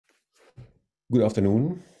Good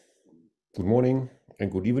afternoon, good morning, and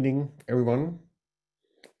good evening, everyone,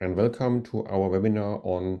 and welcome to our webinar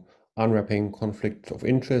on unwrapping conflict of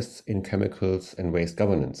interests in chemicals and waste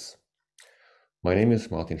governance. My name is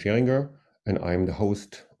Martin Scheringer, and I'm the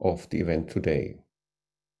host of the event today.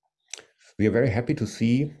 We are very happy to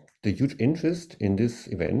see the huge interest in this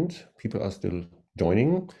event. People are still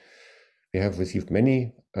joining. We have received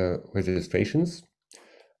many registrations,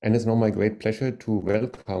 and it's now my great pleasure to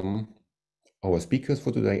welcome our speakers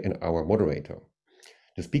for today and our moderator.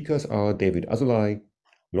 The speakers are David Azoulay,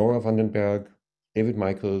 Laura Vandenberg, David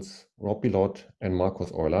Michaels, Rob Bilott, and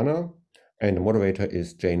Marcos Orellana, and the moderator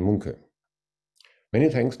is Jane Muncke. Many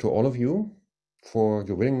thanks to all of you for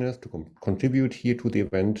your willingness to contribute here to the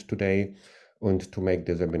event today and to make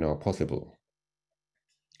this webinar possible.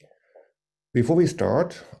 Before we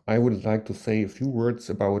start, I would like to say a few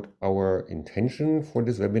words about our intention for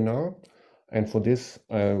this webinar. And for this,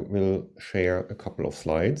 I will share a couple of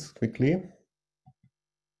slides quickly.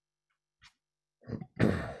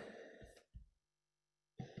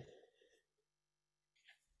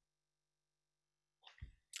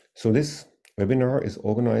 So this webinar is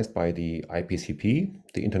organized by the IPCP,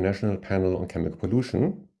 the International Panel on Chemical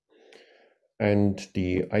Pollution. And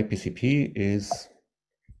the IPCP is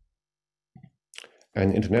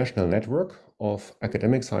an international network of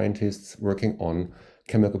academic scientists working on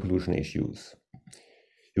chemical pollution issues.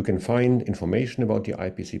 You can find information about the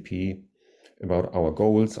IPCP, about our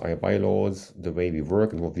goals, our bylaws, the way we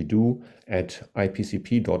work and what we do at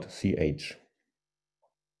ipcp.ch.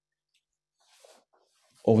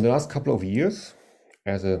 Over the last couple of years,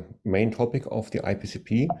 as a main topic of the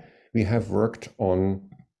IPCP, we have worked on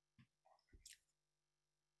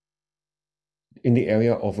in the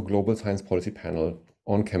area of a global science policy panel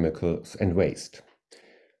on chemicals and waste.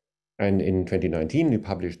 And in 2019, we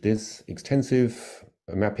published this extensive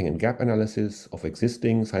mapping and gap analysis of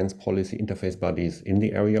existing science policy interface bodies in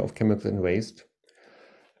the area of chemicals and waste.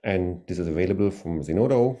 And this is available from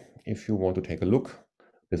Zenodo if you want to take a look.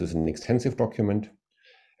 This is an extensive document.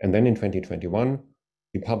 And then in 2021,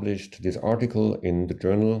 we published this article in the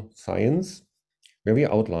journal Science, where we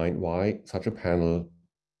outlined why such a panel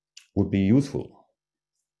would be useful.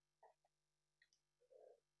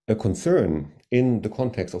 A concern in the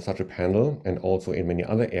context of such a panel and also in many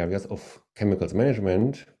other areas of chemicals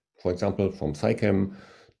management, for example, from SciChem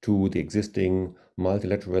to the existing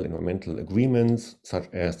multilateral environmental agreements, such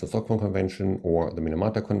as the Stockholm Convention or the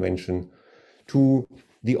Minamata Convention, to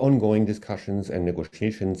the ongoing discussions and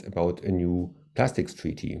negotiations about a new plastics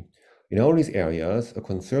treaty. In all these areas, a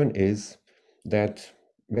concern is that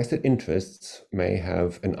vested interests may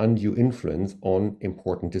have an undue influence on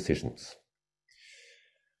important decisions.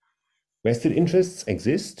 Vested interests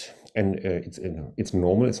exist, and it's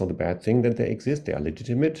normal, it's not a bad thing that they exist, they are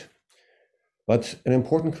legitimate. But an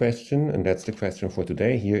important question, and that's the question for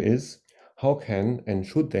today here, is how can and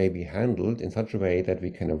should they be handled in such a way that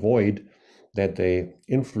we can avoid that they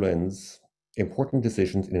influence important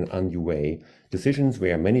decisions in an undue way, decisions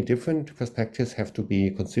where many different perspectives have to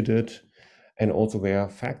be considered, and also where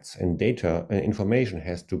facts and data and information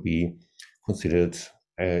has to be considered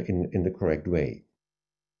in the correct way.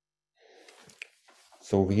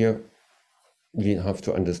 So here we have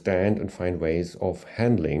to understand and find ways of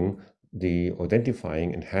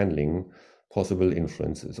identifying and handling possible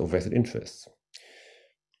influences of vested interests.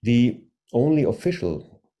 The only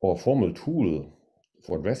official or formal tool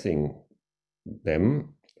for addressing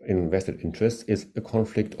them in vested interests is a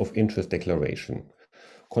conflict of interest declaration.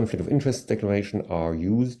 Conflict of interest declaration are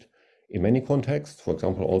used in many contexts, for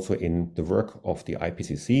example, also in the work of the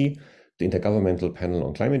IPCC, the Intergovernmental Panel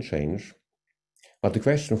on Climate Change. But the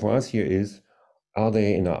question for us here is, are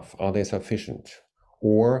they enough? Are they sufficient?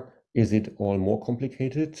 Or is it all more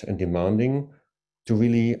complicated and demanding to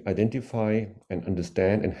really identify and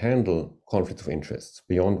understand and handle conflicts of interest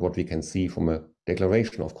beyond what we can see from a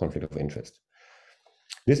declaration of conflict of interest?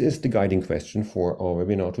 This is the guiding question for our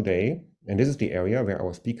webinar today. And this is the area where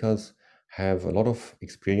our speakers have a lot of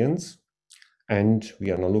experience. And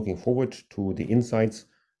we are now looking forward to the insights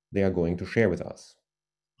they are going to share with us.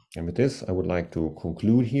 And with this, I would like to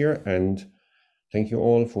conclude here and thank you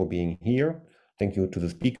all for being here. Thank you to the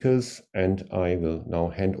speakers, and I will now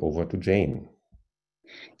hand over to Jane.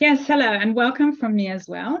 Yes, hello, and welcome from me as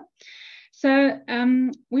well. So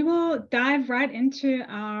we will dive right into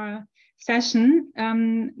our session.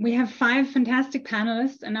 We have 5 fantastic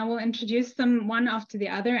panelists, and I will introduce them one after the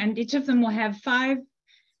other, and each of them will have 5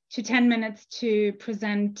 to 10 minutes to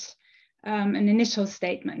present an initial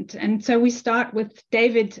statement. And so we start with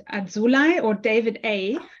David Azoulay, or David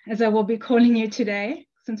A, as I will be calling you today,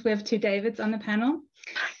 since we have 2 Davids on the panel.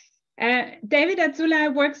 David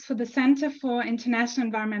Azoulay works for the Center for International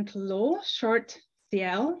Environmental Law, short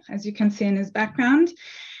CL, as you can see in his background.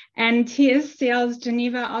 And he is CL's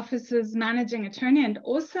Geneva office's managing attorney and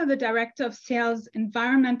also the director of CL's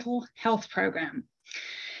Environmental Health Program.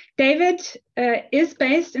 David is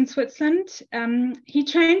based in Switzerland. He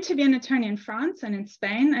trained to be an attorney in France and in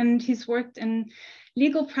Spain, and he's worked in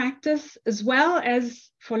legal practice as well as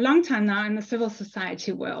for a long time now in the civil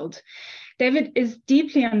society world. David is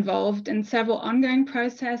deeply involved in several ongoing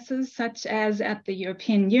processes, such as at the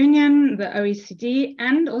European Union, the OECD,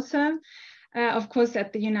 and also, of course,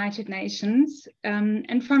 at the United Nations.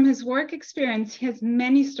 And from his work experience, he has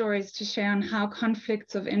many stories to share on how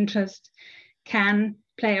conflicts of interest can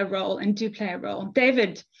play a role and do play a role.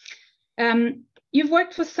 David, you've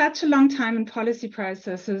worked for such a long time in policy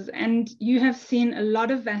processes, and you have seen a lot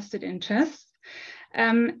of vested interests.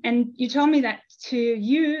 And you told me that to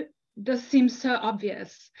you, this seems so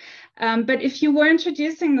obvious. But if you were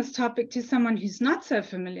introducing this topic to someone who's not so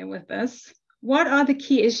familiar with this, what are the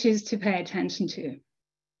key issues to pay attention to?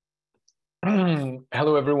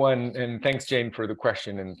 Hello, everyone, and thanks, Jane, for the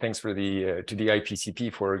question, and thanks for to the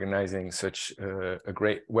IPCP for organizing such a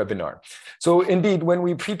great webinar. So, indeed, when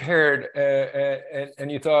we prepared and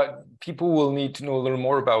you thought people will need to know a little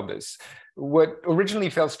more about this, what originally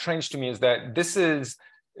felt strange to me is that this is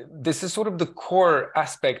sort of the core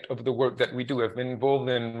aspect of the work that we do. I've been involved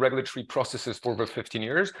in regulatory processes for over 15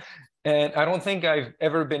 years, and I don't think I've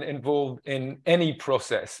ever been involved in any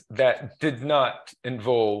process that did not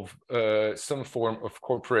involve some form of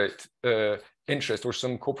corporate interest or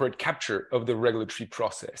some corporate capture of the regulatory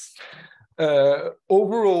process.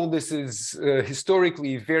 Overall, this is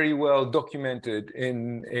historically very well documented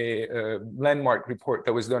in a landmark report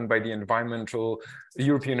that was done by the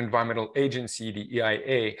European Environmental Agency, the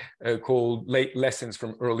EIA, called Late Lessons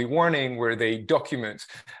from Early Warning, where they document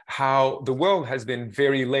how the world has been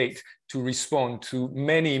very late to respond to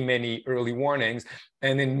many, many early warnings.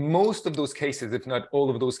 And in most of those cases, if not all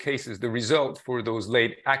of those cases, the result for those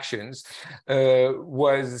late actions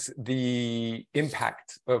was the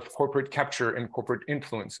impact of corporate capture and corporate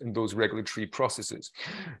influence in those regulatory processes.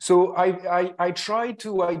 So I tried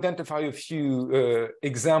to identify a few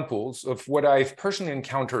examples of what I've personally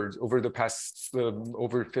encountered over the past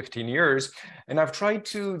over 15 years, and I've tried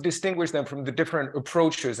to distinguish them from the different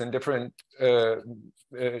approaches and different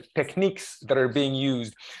techniques that are being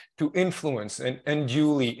used to influence and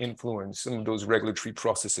unduly influence some of those regulatory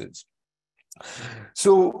processes.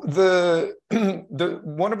 So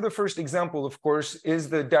one of the first example, of course, is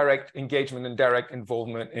the direct engagement and direct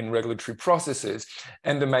involvement in regulatory processes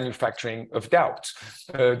and the manufacturing of doubt.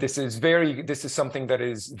 This is something that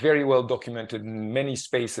is very well documented in many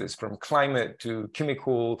spaces, from climate to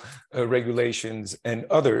chemical regulations and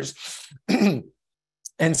others.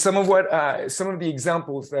 And some of the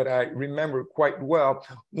examples that I remember quite well,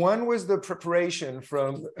 one was the preparation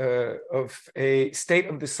of a state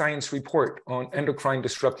of the science report on endocrine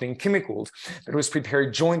disrupting chemicals that was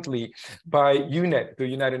prepared jointly by UNEP, the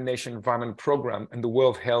United Nations Environment Program, and the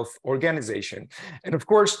World Health Organization. And of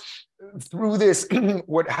course, through this,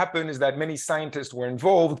 what happened is that many scientists were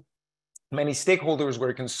involved. Many stakeholders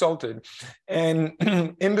were consulted, and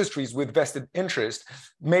industries with vested interest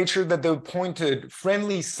made sure that they appointed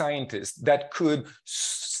friendly scientists that could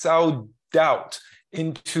sow doubt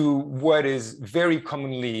into what is very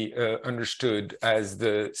commonly understood as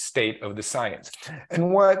the state of the science.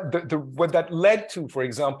 And what that led to, for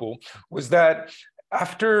example, was that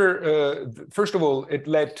after, first of all, it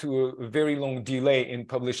led to a very long delay in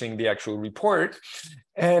publishing the actual report.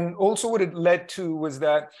 And also what it led to was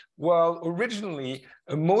that while originally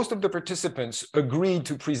most of the participants agreed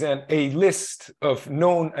to present a list of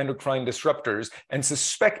known endocrine disruptors and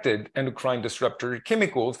suspected endocrine disruptor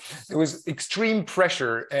chemicals, there was extreme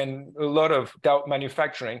pressure and a lot of doubt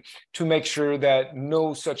manufacturing to make sure that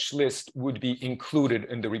no such list would be included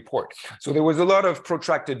in the report. So there was a lot of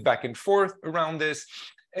protracted back and forth around this.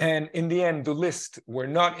 And in the end, the list were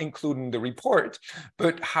not included in the report.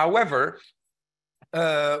 But however,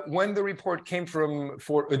 when the report came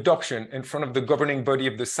for adoption in front of the governing body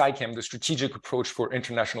of the SICAM, the Strategic Approach for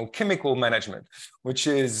International Chemical Management, which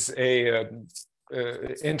is a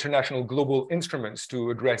international global instruments to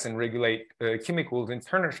address and regulate chemicals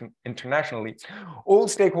internationally, all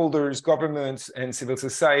stakeholders, governments, and civil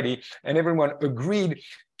society, and everyone agreed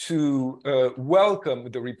to welcome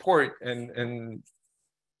the report and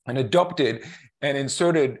adopted and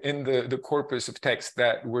inserted in the corpus of texts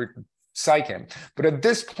that were SICAM. But at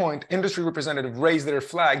this point, industry representatives raised their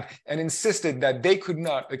flag and insisted that they could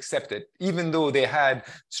not accept it, even though they had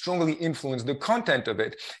strongly influenced the content of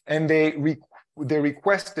it. And they they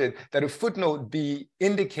requested that a footnote be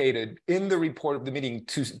indicated in the report of the meeting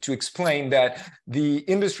to explain that the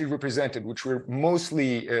industry represented, which were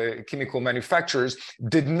mostly chemical manufacturers,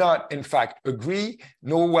 did not in fact agree,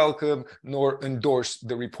 nor welcome, nor endorse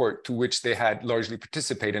the report to which they had largely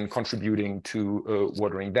participated in contributing to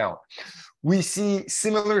watering down. We see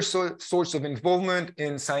similar sorts of involvement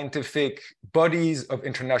in scientific bodies of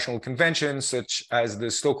international conventions, such as the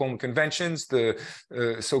Stockholm Conventions, the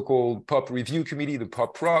so-called POP Review Committee, the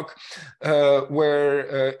POP-ROC,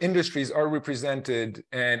 where industries are represented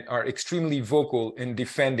and are extremely vocal in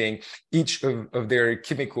defending each of their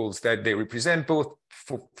chemicals that they represent, both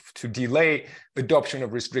to delay adoption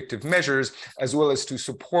of restrictive measures, as well as to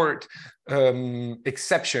support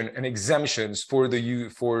exception and exemptions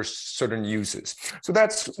for certain uses. So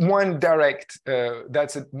that's one direct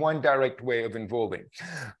way of involving.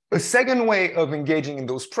 A second way of engaging in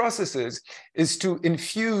those processes is to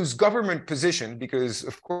infuse government position, because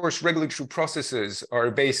of course regulatory processes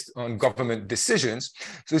are based on government decisions.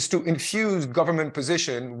 So it's to infuse government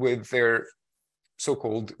position with their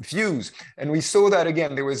so-called views. And we saw that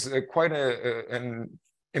again, there was quite an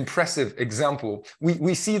impressive example.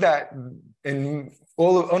 We see that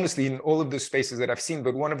honestly in all of the spaces that I've seen,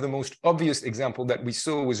 but one of the most obvious example that we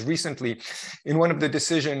saw was recently in one of the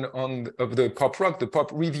decision of the POP-ROC, the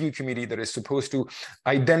POP Review Committee that is supposed to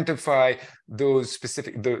identify those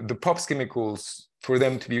specific, the POPs chemicals for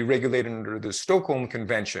them to be regulated under the Stockholm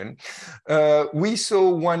Convention. We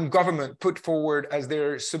saw one government put forward as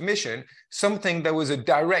their submission something that was a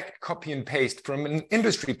direct copy and paste from an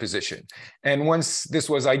industry position. And once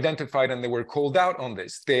this was identified and they were called out on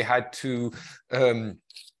this, they had to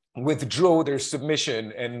withdraw their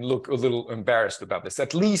submission and look a little embarrassed about this.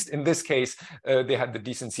 At least in this case, they had the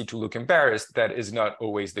decency to look embarrassed. That is not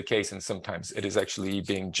always the case, and sometimes it is actually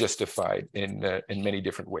being justified in many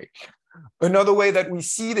different ways. Another way that we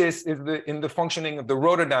see this is in the functioning of the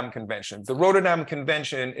Rotterdam Convention. The Rotterdam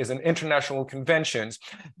Convention is an international convention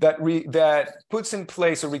that puts in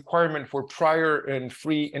place a requirement for prior and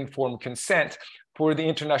free informed consent for the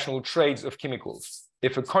international trades of chemicals.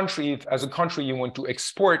 If as a country, you want to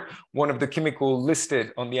export one of the chemicals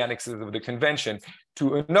listed on the annexes of the convention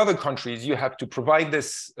to another countries, you have to provide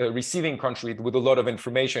this receiving country with a lot of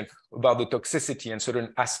information about the toxicity and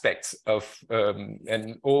certain aspects of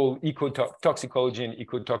and all ecotoxicology and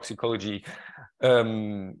ecotoxicology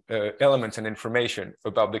elements and information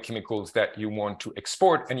about the chemicals that you want to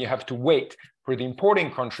export. And you have to wait for the importing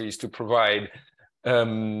countries to provide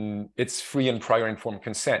its free and prior informed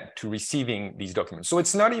consent to receiving these documents. So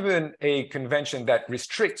it's not even a convention that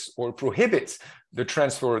restricts or prohibits the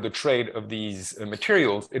transfer or the trade of these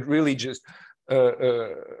materials. It really just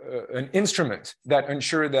an instrument that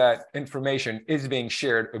ensure that information is being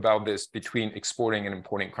shared about this between exporting and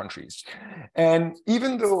importing countries. And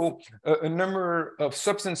even though a number of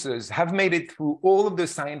substances have made it through all of the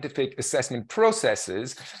scientific assessment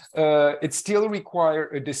processes, it still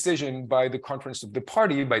requires a decision by the conference of the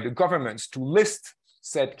party, by the governments, to list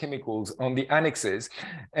said chemicals on the annexes.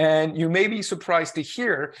 And you may be surprised to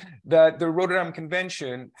hear that the Rotterdam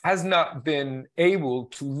Convention has not been able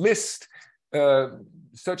to list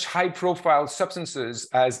such high-profile substances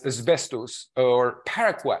as asbestos or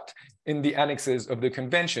paraquat in the annexes of the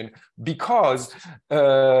convention, because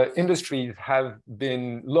industries have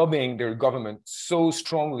been lobbying their government so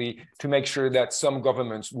strongly to make sure that some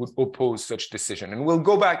governments would oppose such decision. And we'll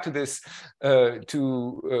go back to this,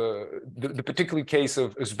 the particular case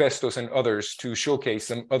of asbestos and others to showcase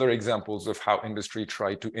some other examples of how industry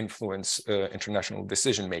tried to influence international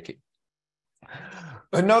decision-making.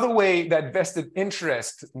 Another way that vested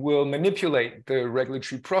interest will manipulate the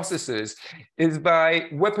regulatory processes is by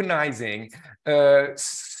weaponizing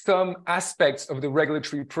some aspects of the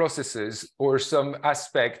regulatory processes, or some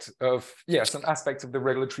aspects of the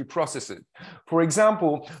regulatory processes. For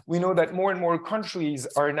example, we know that more and more countries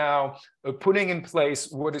are now putting in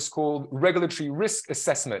place what is called regulatory risk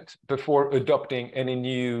assessment before adopting any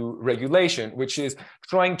new regulation, which is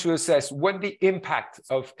trying to assess what the impact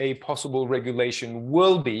of a possible regulation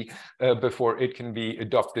will be before it can be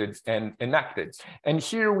adopted and enacted. And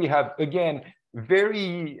here we have, again,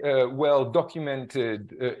 very well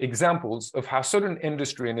documented examples of how certain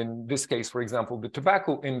industry, and in this case, for example, the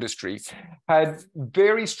tobacco industry, had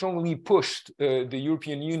very strongly pushed the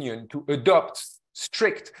European Union to adopt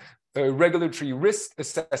strict regulatory risk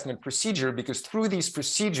assessment procedure, because through these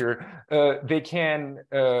procedure, they can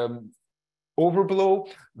overblow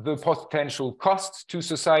the potential costs to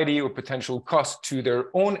society or potential costs to their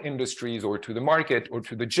own industries or to the market or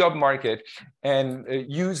to the job market, and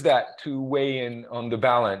use that to weigh in on the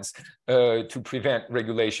balance to prevent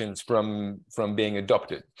regulations from being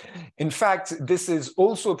adopted. In fact, this is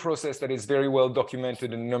also a process that is very well documented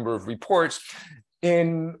in a number of reports.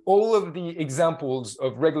 In all of the examples of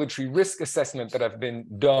regulatory risk assessment that have been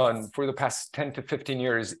done for the past 10 to 15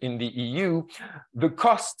 years in the EU, the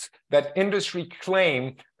costs that industry claim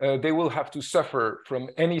they will have to suffer from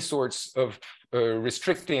any sorts of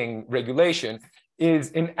restricting regulation is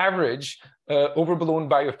in average overblown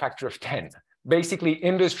by a factor of 10. Basically,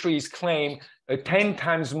 industries claim 10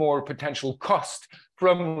 times more potential cost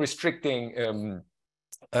from restricting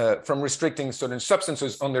certain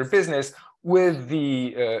substances on their business, with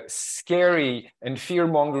the scary and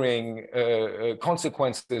fear-mongering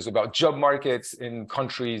consequences about job markets in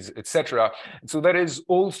countries, etc. So that is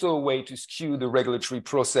also a way to skew the regulatory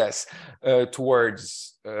process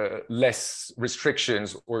towards less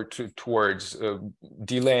restrictions or towards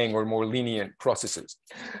delaying or more lenient processes.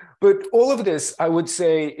 But all of this, I would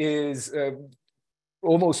say, is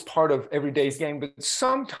almost part of everyday's game, but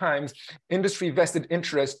sometimes industry vested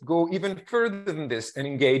interests go even further than this and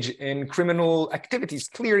engage in criminal activities,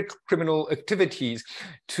 clear criminal activities,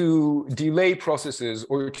 to delay processes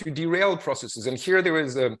or to derail processes. And here there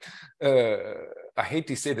is I hate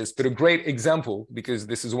to say this, but a great example, because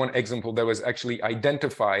this is one example that was actually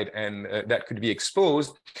identified and that could be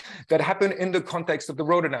exposed, that happened in the context of the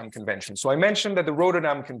Rotterdam Convention. So I mentioned that the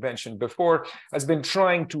Rotterdam Convention before has been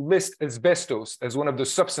trying to list asbestos as one of the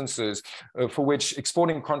substances for which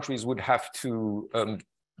exporting countries would have to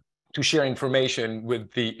share information with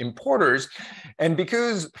the importers. And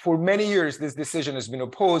because for many years this decision has been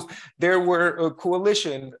opposed, there were a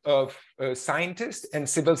coalition of scientists and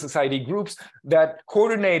civil society groups that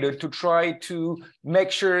coordinated to try to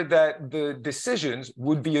make sure that the decisions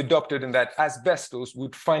would be adopted and that asbestos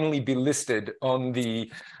would finally be listed on the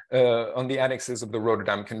annexes of the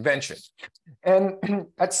Rotterdam Convention. And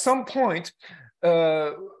at some point,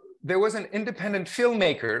 there was an independent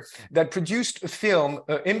filmmaker that produced a film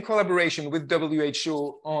in collaboration with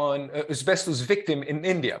WHO on asbestos victim in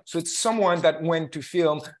India. So it's someone that went to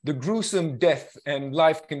film the gruesome death and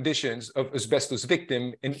life conditions of asbestos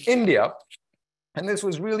victim in India. And this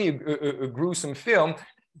was really a gruesome film.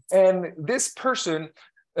 And this person,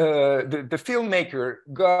 the filmmaker,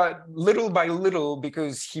 got little by little,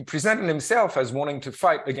 because he presented himself as wanting to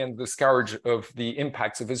fight against the scourge of the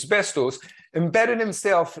impacts of asbestos, embedded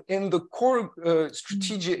himself in the core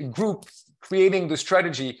strategic group creating the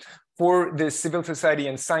strategy for the civil society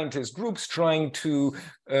and scientist groups trying to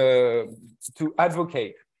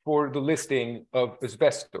advocate for the listing of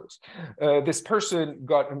asbestos. This person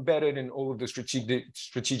got embedded in all of the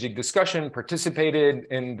strategic discussion, participated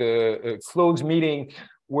in the closed meeting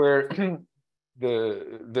where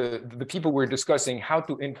the people were discussing how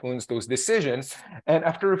to influence those decisions. And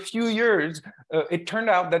after a few years, it turned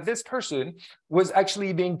out that this person was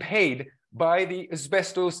actually being paid by the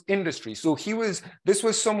asbestos industry. So this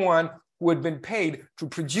was someone who had been paid to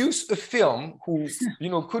produce a film, who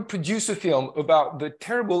could produce a film about the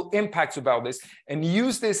terrible impacts about this and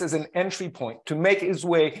use this as an entry point to make his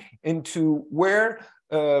way into where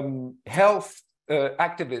health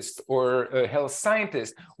activists or health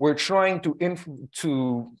scientists were trying to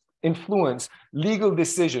influence legal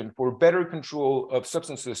decision for better control of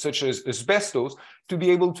substances such as asbestos, to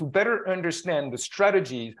be able to better understand the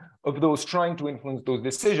strategies of those trying to influence those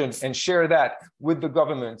decisions and share that with the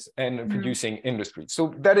governments and producing industry.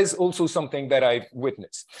 So that is also something that I've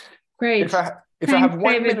witnessed. Great. If I have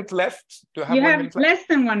 1 minute left, you have less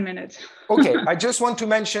than 1 minute. Okay, I just want to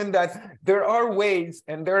mention that there are ways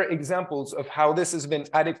and there are examples of how this has been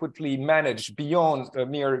adequately managed beyond a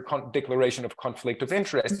mere declaration of conflict of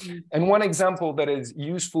interest. And one example that is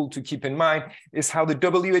useful to keep in mind is how the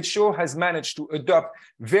WHO has managed to adopt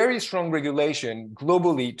very strong regulation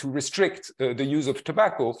globally to restrict the use of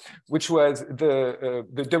tobacco, which was the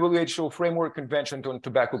WHO Framework Convention on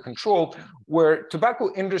Tobacco Control, where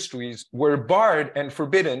tobacco industries were barred and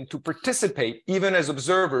forbidden to participate, even as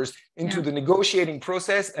observers, into the negotiating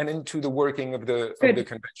process and into the working of the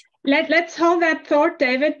convention. Let's hold that thought,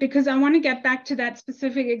 David, because I want to get back to that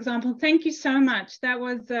specific example. Thank you so much. That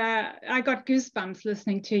was, I got goosebumps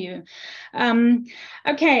listening to you.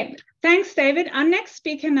 Okay, thanks, David. Our next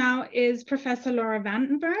speaker now is Professor Laura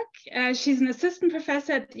Vandenberg. She's an assistant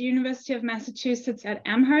professor at the University of Massachusetts at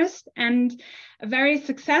Amherst and a very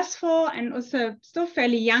successful and also still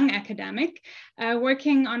fairly young academic.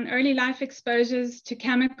 working on early life exposures to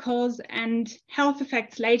chemicals and health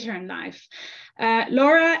effects later in life.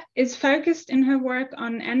 Laura is focused in her work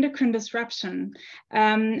on endocrine disruption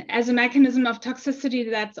as a mechanism of toxicity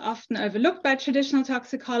that's often overlooked by traditional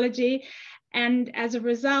toxicology. And as a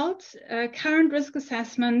result, current risk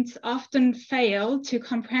assessments often fail to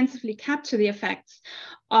comprehensively capture the effects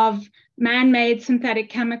of man-made synthetic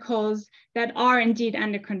chemicals that are indeed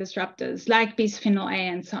endocrine disruptors, like bisphenol A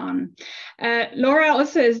and so on. Laura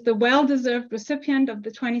also is the well-deserved recipient of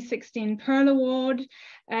the 2016 Pearl Award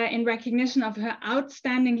in recognition of her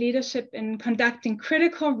outstanding leadership in conducting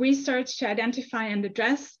critical research to identify and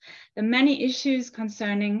address the many issues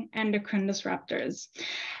concerning endocrine disruptors.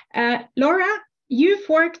 Laura, you've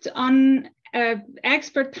worked on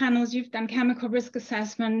expert panels, you've done chemical risk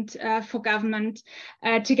assessment for government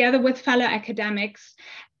together with fellow academics.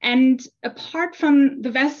 And apart from the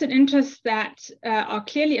vested interests that are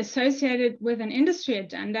clearly associated with an industry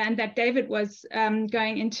agenda and that David was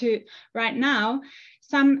going into right now,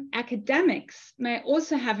 some academics may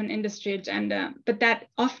also have an industry agenda, but that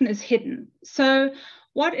often is hidden. So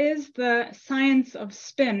what is the science of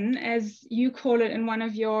spin, as you call it in one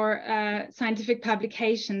of your scientific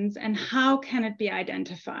publications, and how can it be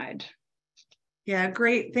identified? Yeah,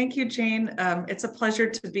 great. Thank you, Jane. It's a pleasure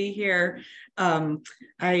to be here.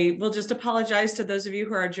 I will just apologize to those of you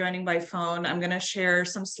who are joining by phone. I'm going to share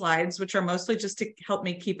some slides, which are mostly just to help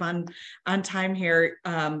me keep on time here.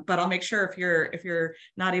 But I'll make sure if you're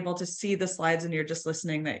not able to see the slides and you're just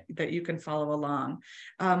listening that you can follow along.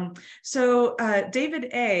 So David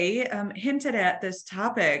A. Hinted at this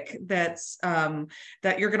topic that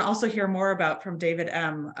you're going to also hear more about from David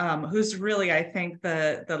M., who's really, I think,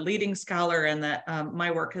 the leading scholar and that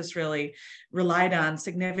my work has really relied on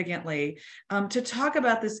significantly to talk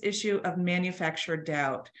about this issue of manufactured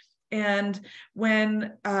doubt. And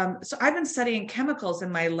when, so I've been studying chemicals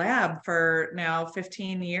in my lab for now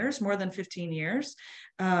 15 years, more than 15 years.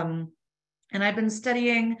 And I've been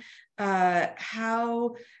studying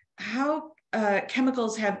how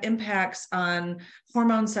chemicals have impacts on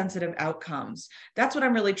hormone-sensitive outcomes. That's what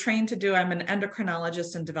I'm really trained to do. I'm an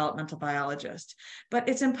endocrinologist and developmental biologist. But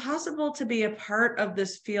it's impossible to be a part of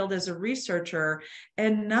this field as a researcher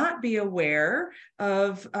and not be aware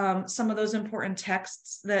of some of those important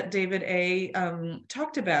texts that David A.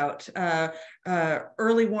 talked about.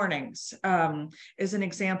 Early warnings is an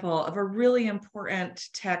example of a really important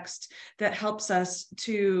text that helps us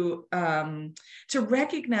to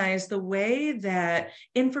recognize the way that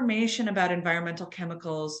information about environmental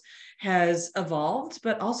chemicals has evolved,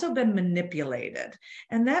 but also been manipulated.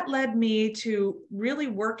 And that led me to really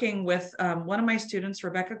working with one of my students,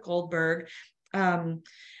 Rebecca Goldberg,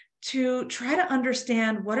 to try to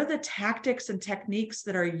understand what are the tactics and techniques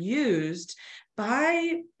that are used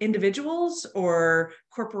by individuals or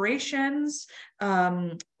corporations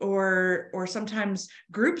or sometimes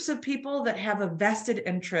groups of people that have a vested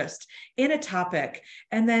interest in a topic,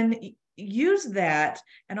 and then use that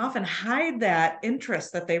and often hide that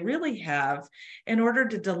interest that they really have in order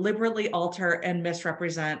to deliberately alter and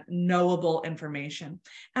misrepresent knowable information.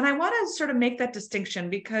 And I want to sort of make that distinction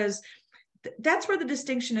because that's where the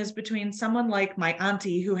distinction is between someone like my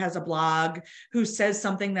auntie who has a blog, who says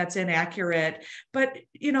something that's inaccurate, but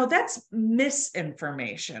that's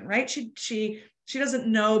misinformation, right? She doesn't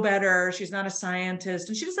know better. She's not a scientist,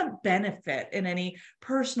 and she doesn't benefit in any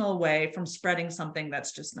personal way from spreading something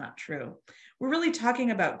that's just not true. We're really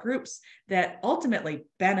talking about groups that ultimately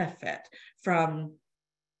benefit from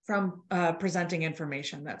presenting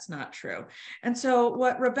information that's not true. And so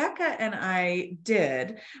what Rebecca and I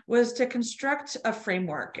did was to construct a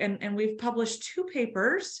framework, and we've published 2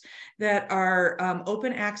 papers that are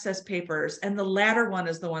open access papers, and the latter one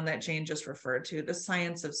is the one that Jane just referred to, The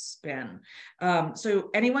Science of Spin. So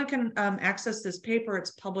anyone can access this paper.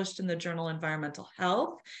 It's published in the journal Environmental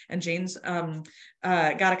Health, and Jane's got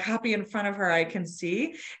a copy in front of her, I can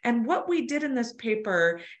see. And what we did in this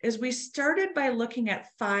paper is we started by looking at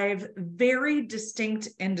 5 very distinct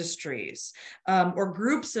industries or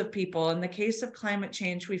groups of people. In the case of climate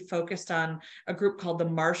change, we focused on a group called the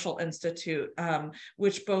Marshall Institute,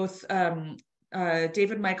 which both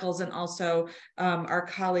David Michaels and also our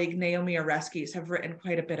colleague Naomi Oreskes have written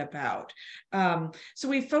quite a bit about. So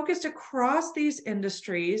we focused across these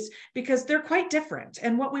industries because they're quite different.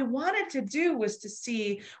 And what we wanted to do was to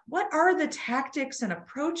see what are the tactics and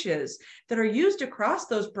approaches that are used across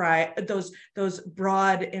those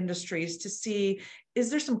broad industries to see, is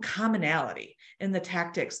there some commonality in the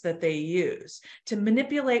tactics that they use to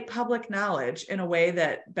manipulate public knowledge in a way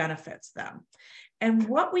that benefits them. And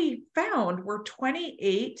what we found were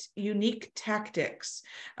 28 unique tactics.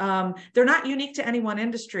 They're not unique to any one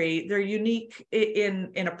industry. They're unique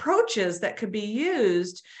in approaches that could be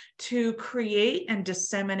used to create and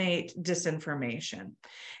disseminate disinformation.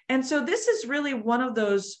 And so this is really one of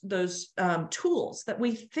those tools that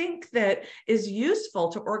we think that is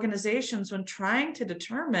useful to organizations when trying to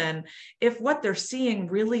determine if what they're seeing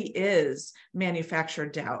really is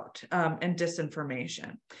manufactured doubt and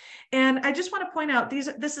disinformation. And I just want to point out,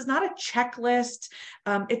 this is not a checklist.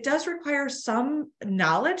 It does require some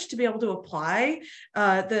knowledge to be able to apply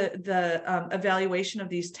the evaluation of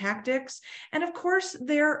these tactics. And of course,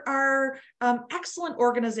 there are excellent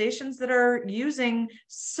organizations that are using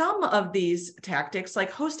some of these tactics, like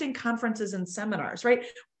hosting conferences and seminars, right?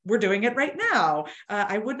 We're doing it right now.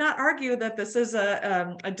 I would not argue that this is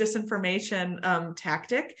a disinformation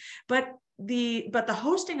tactic, but the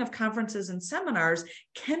hosting of conferences and seminars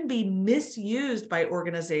can be misused by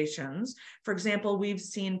organizations. For example, we've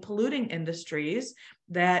seen polluting industries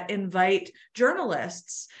that invite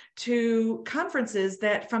journalists to conferences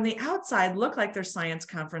that from the outside look like they're science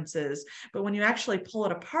conferences, but when you actually pull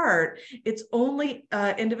it apart, it's only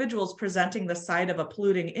individuals presenting the side of a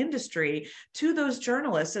polluting industry to those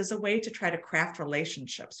journalists as a way to try to craft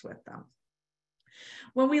relationships with them.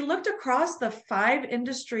 When we looked across the 5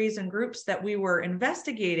 industries and groups that we were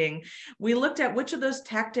investigating, we looked at which of those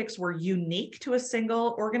tactics were unique to a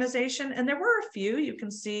single organization. And there were a few. You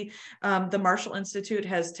can see the Marshall Institute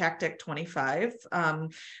has tactic 25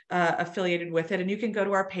 affiliated with it. And you can go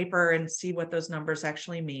to our paper and see what those numbers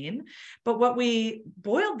actually mean. But what we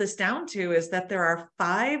boiled this down to is that there are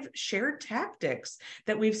 5 shared tactics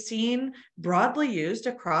that we've seen broadly used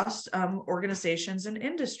across organizations and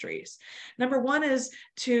industries. Number 1 is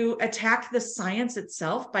to attack the science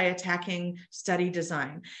itself by attacking study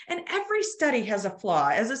design. And every study has a flaw.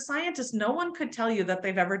 As a scientist, no one could tell you that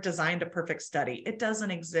they've ever designed a perfect study. It doesn't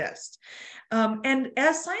exist. And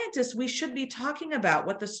as scientists, we should be talking about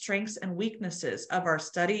what the strengths and weaknesses of our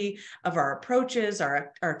study, of our approaches,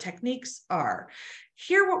 our techniques are.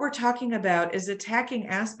 Here, what we're talking about is attacking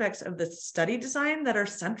aspects of the study design that are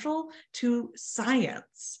central to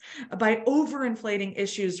science by overinflating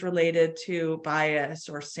issues related to bias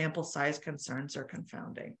or sample size concerns or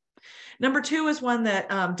confounding. Number 2 is one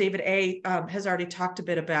that David A. Has already talked a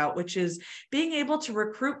bit about, which is being able to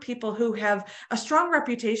recruit people who have a strong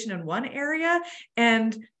reputation in one area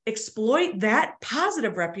and exploit that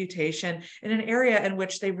positive reputation in an area in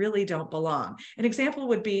which they really don't belong. An example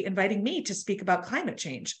would be inviting me to speak about climate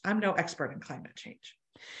change. I'm no expert in climate change.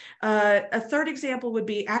 A third example would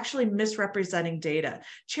be actually misrepresenting data,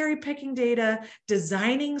 cherry picking data,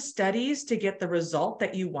 designing studies to get the result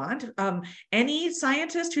that you want. Any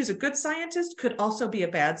scientist who's a good scientist could also be a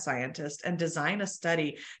bad scientist and design a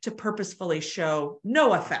study to purposefully show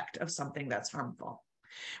no effect of something that's harmful.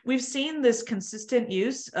 We've seen this consistent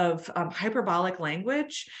use of hyperbolic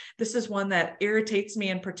language. This is one that irritates me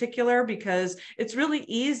in particular because it's really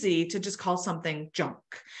easy to just call something junk.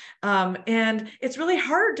 And it's really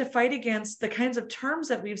hard to fight against the kinds of terms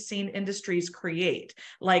that we've seen industries create,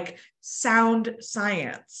 like sound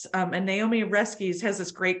science. And Naomi Oreskes has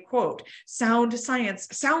this great quote, sound science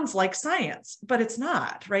sounds like science, but it's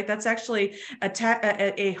not, right? That's actually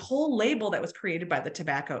a whole label that was created by the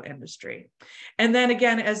tobacco industry. And then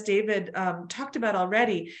again, as David talked about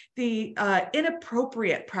already, the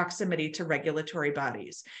inappropriate proximity to regulatory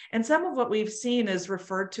bodies. And some of what we've seen is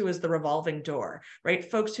referred to as the revolving door, right?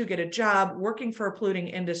 Folks who get a job working for a polluting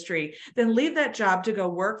industry, then leave that job to go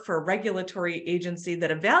work for a regulatory agency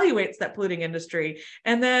that evaluates that polluting industry,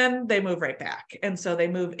 and then they move right back. And so they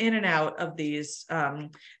move in and out of these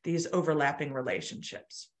overlapping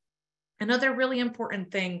relationships. Another really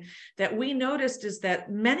important thing that we noticed is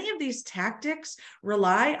that many of these tactics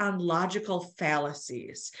rely on logical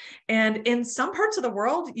fallacies. And in some parts of the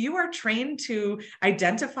world, you are trained to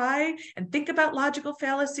identify and think about logical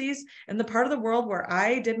fallacies. In the part of the world where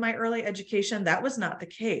I did my early education, that was not the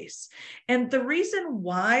case. And the reason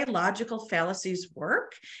why logical fallacies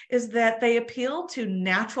work is that they appeal to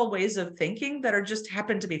natural ways of thinking that are just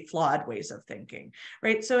happen to be flawed ways of thinking,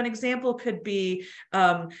 right? So an example could be,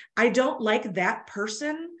 I don't like that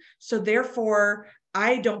person, so therefore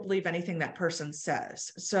I don't believe anything that person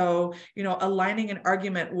says. So, aligning an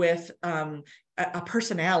argument with a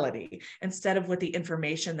personality instead of with the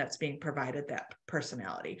information that's being provided that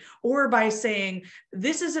personality, or by saying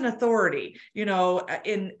this is an authority.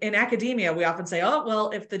 In academia, we often say, oh, well,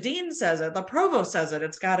 if the dean says it, the provost says it,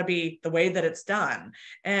 it's got to be the way that it's done.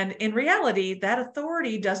 And in reality, that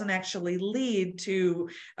authority doesn't actually lead to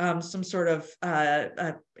some sort of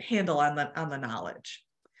handle on the knowledge.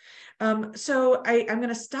 So I'm going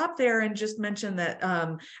to stop there and just mention that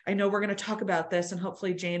I know we're going to talk about this, and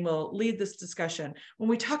hopefully Jane will lead this discussion. When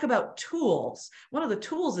we talk about tools, one of the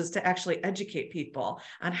tools is to actually educate people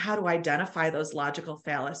on how to identify those logical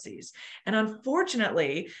fallacies. And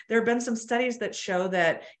unfortunately, there have been some studies that show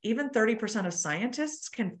that even 30% of scientists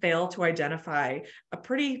can fail to identify a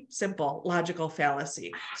pretty simple logical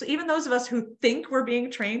fallacy. So even those of us who think we're being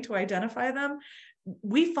trained to identify them,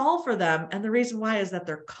 we fall for them. And the reason why is that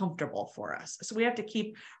they're comfortable for us. So we have to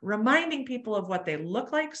keep reminding people of what they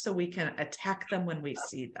look like so we can attack them when we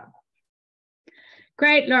see them.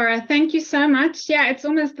 Great, Laura. Thank you so much. Yeah, it's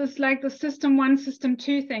almost this like the system 1, system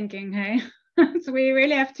 2 thinking, hey? So we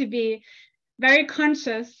really have to be very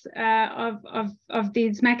conscious of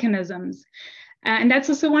these mechanisms. And that's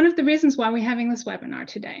also one of the reasons why we're having this webinar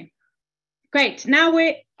today. Great. Now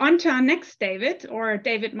we're on to our next David, or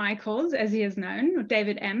David Michaels, as he is known, or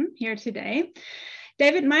David M. here today.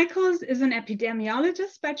 David Michaels is an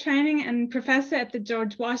epidemiologist by training and professor at the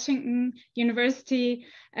George Washington University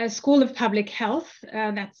School of Public Health.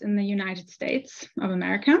 That's in the United States of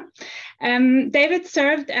America. David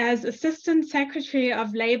served as Assistant Secretary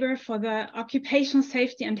of Labor for the Occupational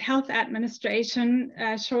Safety and Health Administration,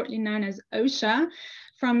 shortly known as OSHA,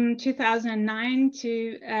 from 2009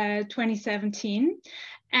 to 2017.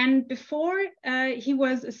 And before, he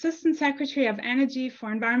was Assistant Secretary of Energy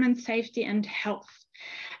for Environment, Safety and Health.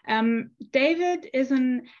 David is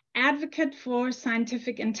an advocate for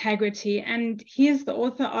scientific integrity, and he is the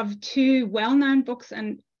author of 2 well-known books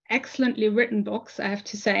and excellently written books, I have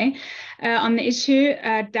to say, on the issue.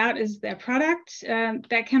 Doubt is Their Product,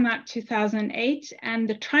 that came out 2008, and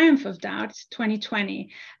The Triumph of Doubt,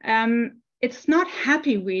 2020. It's not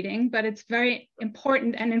happy reading, but it's very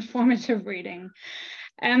important and informative reading.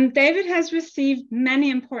 David has received many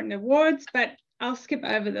important awards, but I'll skip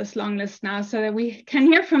over this long list now so that we can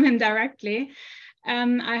hear from him directly.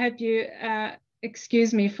 I hope you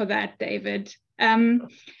excuse me for that, David.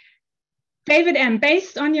 David M.,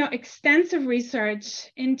 based on your extensive research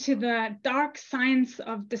into the dark science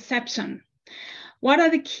of deception, what are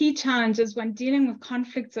the key challenges when dealing with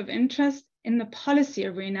conflicts of interest in the policy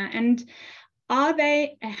arena, and are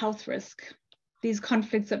they a health risk, these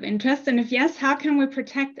conflicts of interest? And if yes, how can we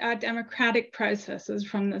protect our democratic processes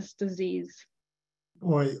from this disease?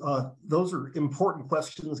 Boy, those are important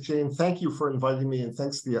questions, Jane. Thank you for inviting me, and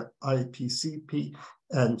thanks to the IPCP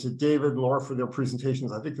and to David and Laura for their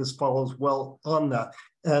presentations. I think this follows well on that.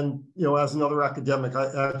 And as another academic,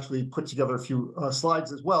 I actually put together a few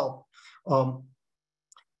slides as well.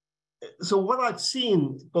 So what I've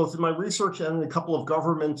seen, both in my research and in a couple of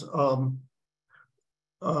government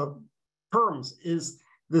terms, is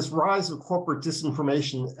this rise of corporate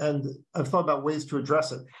disinformation, and I've thought about ways to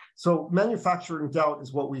address it. So manufacturing doubt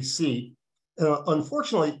is what we see.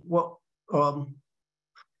 Unfortunately,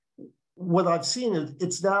 what I've seen is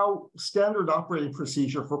it's now standard operating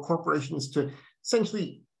procedure for corporations to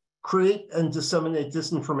essentially create and disseminate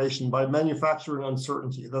disinformation by manufacturing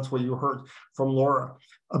uncertainty. That's what you heard from Laura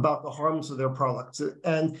about the harms of their products.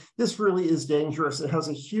 And this really is dangerous. It has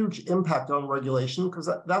a huge impact on regulation because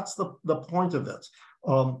that's the point of it.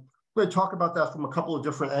 We're going to talk about that from a couple of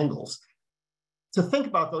different angles. To think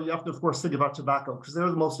about, though, you have to, of course, think about tobacco because they're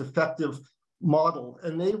the most effective model,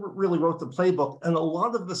 and they really wrote the playbook. And a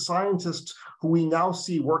lot of the scientists who we now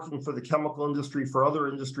see working for the chemical industry, for other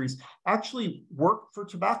industries, actually work for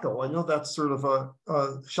tobacco. I know that's sort of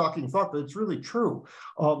a shocking thought, but it's really true.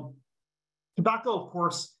 Tobacco, of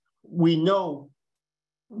course, we know,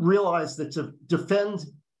 realized that to defend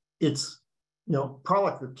its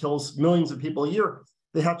product that kills millions of people a year,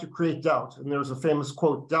 they had to create doubt. And there's a famous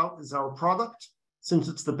quote, "Doubt is our product, since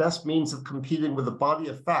it's the best means of competing with a body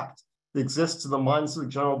of fact that exists in the minds of the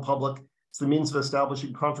general public. It's the means of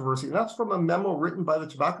establishing controversy." And that's from a memo written by the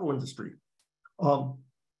tobacco industry.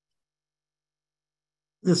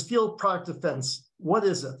 This field product defense, what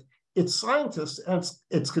is it? It's scientists and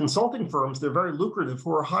it's consulting firms, they're very lucrative,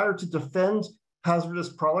 who are hired to defend hazardous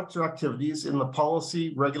products or activities in the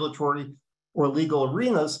policy, regulatory, or legal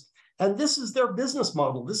arenas. And this is their business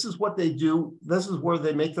model. This is what they do. This is where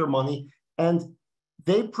they make their money. And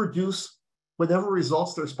they produce whatever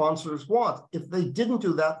results their sponsors want. If they didn't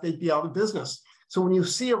do that, they'd be out of business. So when you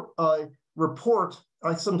see a report,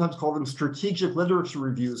 I sometimes call them strategic literature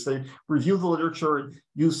reviews. They review the literature and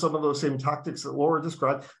use some of those same tactics that Laura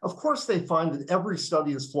described. Of course, they find that every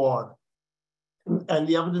study is flawed and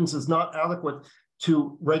the evidence is not adequate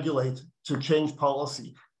to regulate, to change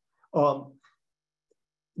policy.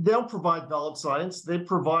 They don't provide valid science. They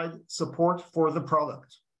provide support for the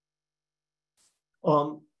product.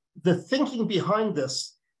 The thinking behind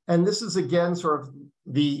this and this is again sort of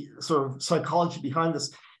the psychology behind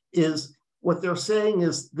this, is what they're saying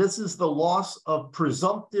is this is the loss of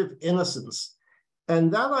presumptive innocence.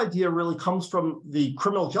 And that idea really comes from the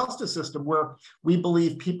criminal justice system, where we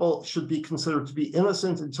believe people should be considered to be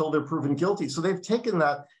innocent until they're proven guilty. So they've taken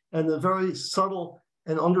that and in a very subtle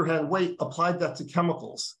and underhand way applied that to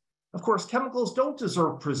chemicals. Of course, chemicals don't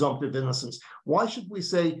deserve presumptive innocence. Why should we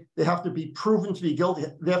say they have to be proven to be guilty?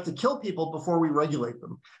 They have to kill people before we regulate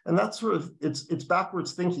them. And that's sort of, it's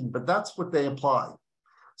backwards thinking, but that's what they apply.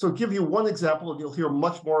 So I'll give you one example, and you'll hear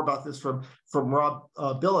much more about this from Rob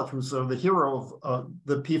Billett, who's the hero of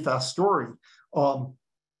the PFAS story.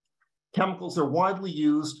 Chemicals are widely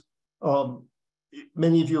used.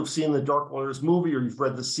 Many of you have seen the Dark Waters movie, or you've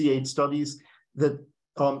read the C8 studies, that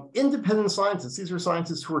independent scientists, these are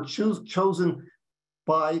scientists who are chosen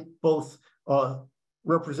by both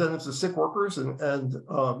representatives of sick workers and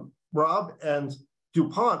Rob and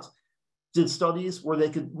DuPont, did studies where they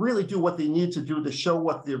could really do what they need to do to show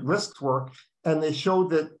what the risks were. And they showed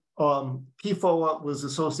that PFOA was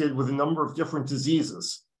associated with a number of different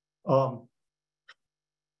diseases. 3M,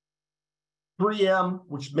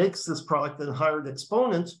 which makes this product, then hired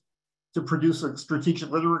Exponent to produce a strategic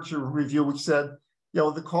literature review, which said,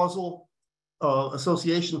 the causal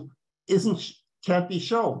association can't be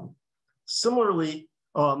shown. Similarly,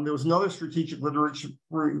 there was another strategic literature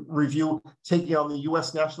review taking on the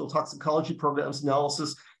U.S. National Toxicology Program's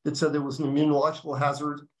analysis that said there was an immunological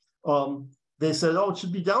hazard. They said, it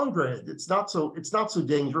should be downgraded. It's not so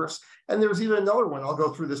dangerous. And there's even another one, I'll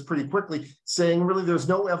go through this pretty quickly, saying really there's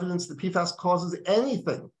no evidence that PFAS causes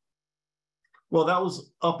anything. Well, that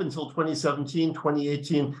was up until 2017,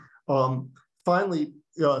 2018. Finally,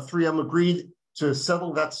 3M agreed to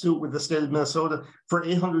settle that suit with the state of Minnesota for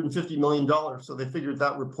 $850 million. So they figured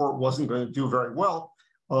that report wasn't going to do very well.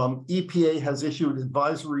 EPA has issued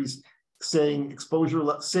advisories saying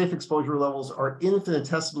safe exposure levels are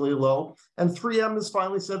infinitesimally low. And 3M has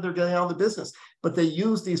finally said they're getting out of the business. But they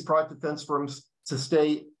use these product defense firms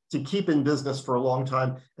to keep in business for a long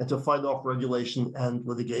time and to fight off regulation and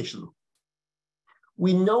litigation.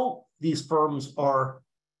 We know these firms are,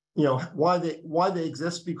 why they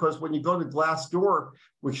exist, because when you go to Glassdoor,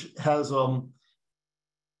 which has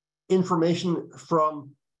information from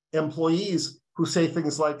employees who say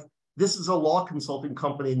things like, this is a law consulting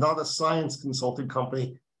company, not a science consulting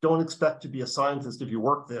company. Don't expect to be a scientist if you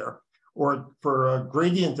work there. Or for a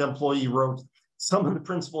Gradient employee wrote, some of the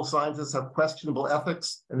principal scientists have questionable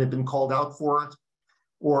ethics and they've been called out for it.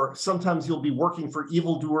 Or sometimes you'll be working for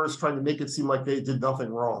evildoers trying to make it seem like they did nothing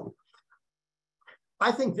wrong.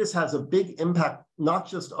 I think this has a big impact, not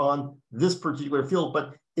just on this particular field,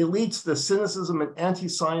 but it leads to the cynicism and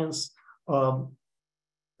anti-science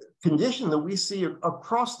condition that we see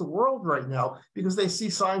across the world right now, because they see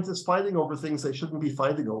scientists fighting over things they shouldn't be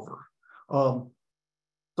fighting over. So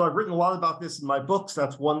I've written a lot about this in my books.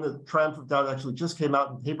 That's one that Triumph of Doubt actually just came out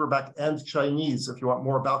in paperback and Chinese, if you want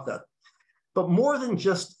more about that. But more than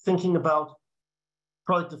just thinking about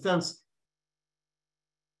product defense,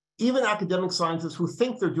 even academic scientists who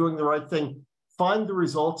think they're doing the right thing find the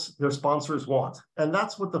results their sponsors want. And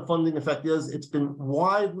that's what the funding effect is. It's been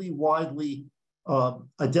widely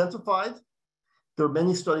identified. There are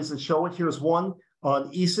many studies that show it. Here's one on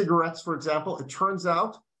e-cigarettes, for example. It turns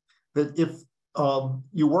out that if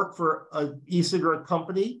you work for an e-cigarette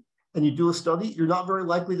company and you do a study, you're not very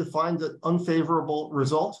likely to find an unfavorable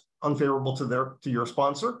result, unfavorable to your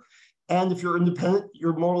sponsor. And if you're independent,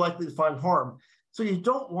 you're more likely to find harm. So you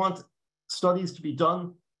don't want studies to be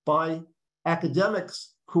done by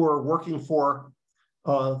academics who are working for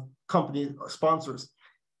company sponsors.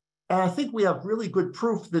 And I think we have really good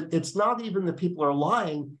proof that it's not even that people are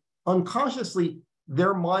lying. Unconsciously,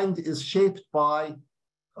 their mind is shaped by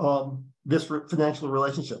this financial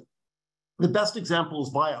relationship. The best example is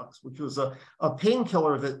Vioxx, which was a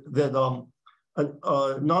painkiller that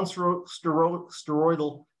a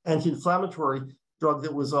non-steroidal anti-inflammatory drug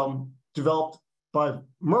that was developed by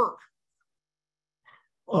Merck.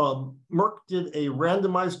 Merck did a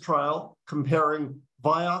randomized trial comparing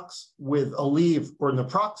Vioxx with Aleve or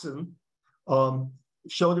naproxen,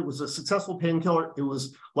 showed it was a successful painkiller. It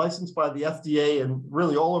was licensed by the FDA and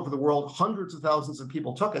really all over the world. Hundreds of thousands of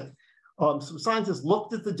people took it. Some scientists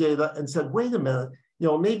looked at the data and said, wait a minute,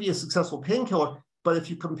 it may be a successful painkiller, but if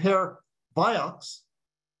you compare Vioxx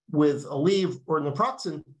with Aleve or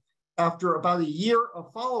naproxen, after about a year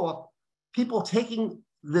of follow-up, people taking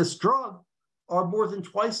this drug are more than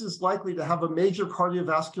twice as likely to have a major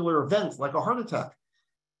cardiovascular event like a heart attack.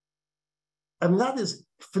 And that is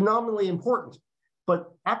phenomenally important.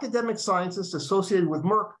 But academic scientists associated with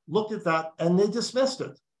Merck looked at that and they dismissed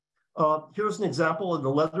it. Here's an example in the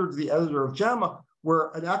letter to the editor of JAMA,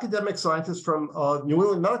 where an academic scientist from New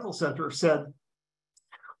England Medical Center said,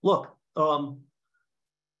 look,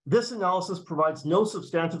 this analysis provides no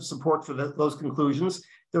substantive support for those conclusions.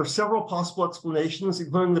 There are several possible explanations,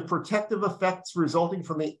 including the protective effects resulting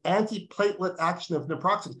from the antiplatelet action of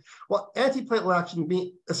naproxen. Well, antiplatelet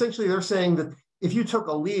action, essentially they're saying that if you took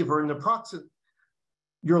a leave or naproxen,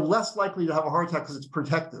 you're less likely to have a heart attack because it's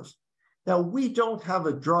protective. Now, we don't have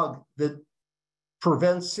a drug that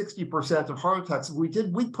prevents 60% of heart attacks. If we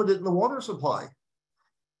did, we'd put it in the water supply.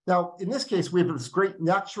 Now, in this case, we have this great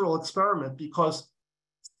natural experiment because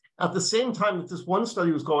at the same time that this one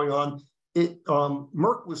study was going on,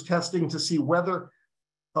 Merck was testing to see whether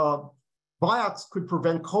Vioxx could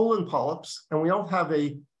prevent colon polyps, and we don't have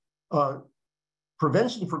a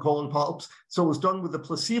prevention for colon polyps, so it was done with a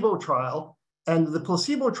placebo trial, and the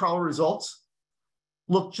placebo trial results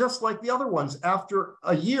looked just like the other ones. After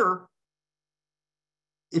a year,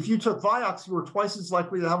 if you took Vioxx, you were twice as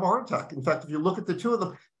likely to have a heart attack. In fact, if you look at the two of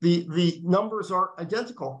them, the numbers are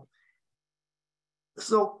identical.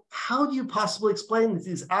 So how do you possibly explain that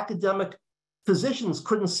these academic physicians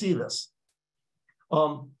couldn't see this?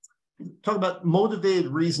 Talk about motivated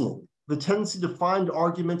reasoning, the tendency to find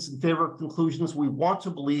arguments in favor of conclusions we want to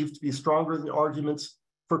believe to be stronger than arguments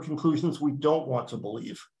for conclusions we don't want to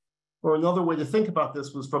believe. Or another way to think about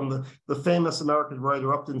this was from the famous American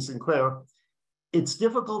writer Upton Sinclair. It's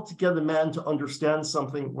difficult to get a man to understand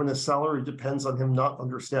something when his salary depends on him not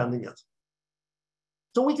understanding it.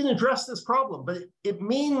 So we can address this problem, but it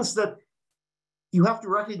means that you have to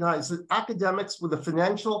recognize that academics with a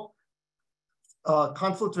financial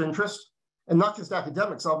conflict of interest, and not just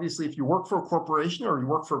academics, obviously, if you work for a corporation or you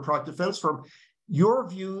work for a product defense firm, your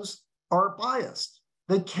views are biased.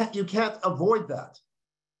 You can't avoid that.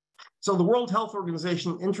 So the World Health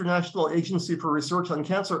Organization, International Agency for Research on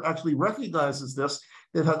Cancer, actually recognizes this.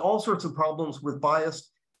 They've had all sorts of problems with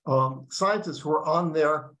biased scientists who are on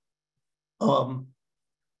their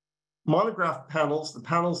monograph panels, the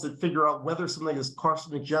panels that figure out whether something is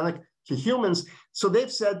carcinogenic to humans. So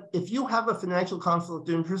they've said, if you have a financial conflict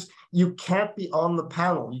of interest, you can't be on the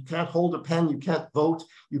panel. You can't hold a pen, you can't vote,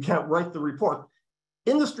 you can't write the report.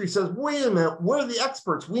 Industry says, wait a minute, we're the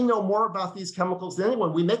experts. We know more about these chemicals than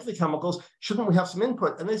anyone. We make the chemicals. Shouldn't we have some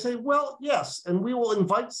input? And they say, well, yes. And we will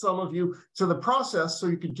invite some of you to the process so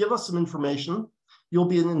you could give us some information. You'll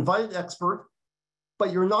be an invited expert,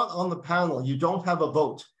 but you're not on the panel. You don't have a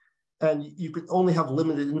vote, and you could only have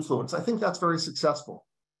limited influence. I think that's very successful.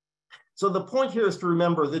 So the point here is to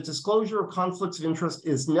remember that disclosure of conflicts of interest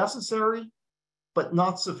is necessary, but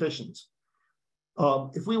not sufficient.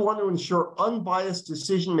 If we want to ensure unbiased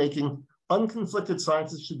decision-making, unconflicted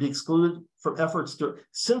scientists should be excluded from efforts to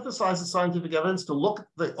synthesize the scientific evidence, to look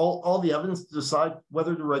at all the evidence to decide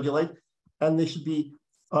whether to regulate, and they should be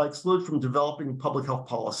excluded from developing public health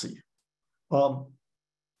policy.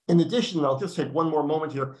 In addition, I'll just take one more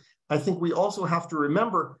moment here. I think we also have to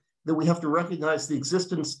remember that we have to recognize the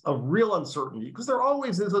existence of real uncertainty, because there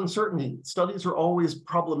always is uncertainty. Studies are always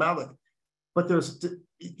problematic, but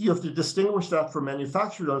you have to distinguish that from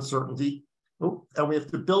manufactured uncertainty, and we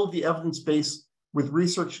have to build the evidence base with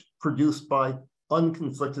research produced by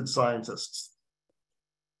unconflicted scientists.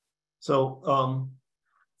 So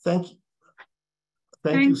thank you.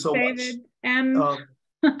 Thank you so much.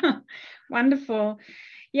 David. Wonderful.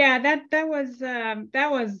 Yeah, that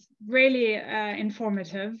was really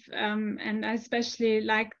informative, and I especially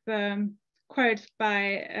like the quote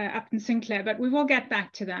by Upton Sinclair, but we will get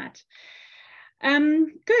back to that.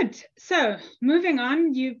 Good. So moving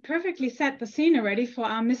on, you perfectly set the scene already for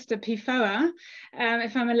our Mr. PFOA,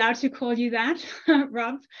 if I'm allowed to call you that,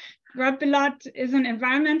 Rob. Rob Bilott is an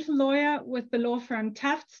environmental lawyer with the law firm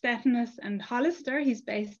Tufts, Stephanus, and Hollister. He's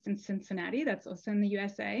based in Cincinnati, that's also in the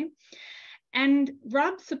USA. And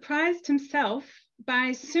Rob surprised himself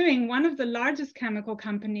by suing one of the largest chemical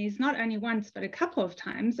companies, not only once, but a couple of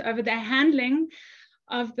times, over their handling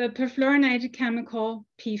of the perfluorinated chemical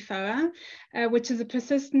PFOA, which is a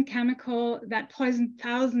persistent chemical that poisoned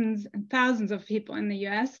thousands and thousands of people in the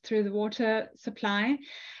US through the water supply,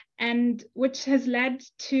 and which has led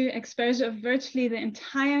to exposure of virtually the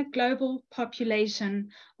entire global population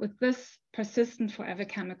with this persistent forever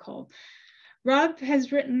chemical. Rob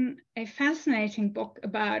has written a fascinating book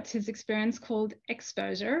about his experience called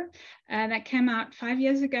Exposure that came out 5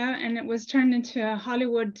 years ago, and it was turned into a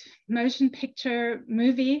Hollywood motion picture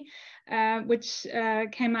movie, which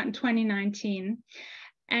came out in 2019.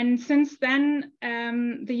 And since then,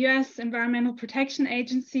 the US Environmental Protection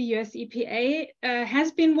Agency, US EPA,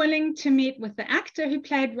 has been willing to meet with the actor who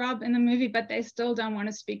played Rob in the movie, but they still don't want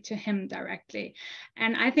to speak to him directly.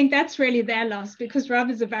 And I think that's really their loss, because Rob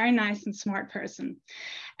is a very nice and smart person.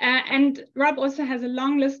 And Rob also has a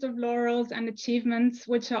long list of laurels and achievements,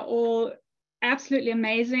 which are all absolutely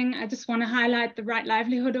amazing. I just want to highlight the Right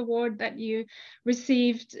Livelihood Award that you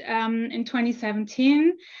received in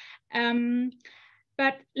 2017.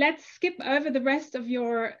 But let's skip over the rest of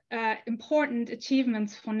your important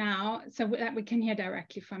achievements for now, so that we can hear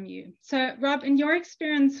directly from you. So Rob, in your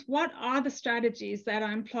experience, what are the strategies that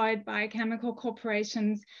are employed by chemical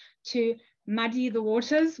corporations to muddy the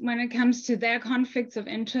waters when it comes to their conflicts of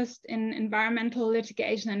interest in environmental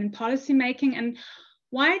litigation and in policymaking? And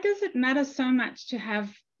why does it matter so much to have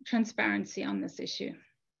transparency on this issue?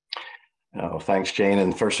 Oh, thanks, Jane.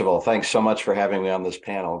 And first of all, thanks so much for having me on this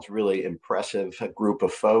panel. It's really impressive group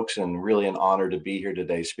of folks and really an honor to be here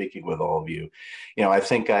today speaking with all of you. You know, I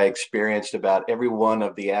think I experienced about every one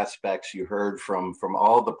of the aspects you heard from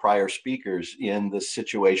all the prior speakers in the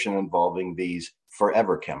situation involving these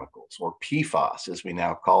forever chemicals, or PFAS, as we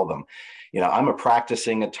now call them. You know, I'm a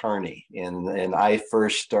practicing attorney, and I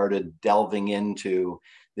first started delving into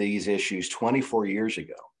these issues 24 years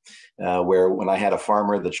ago. Where when I had a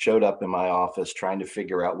farmer that showed up in my office trying to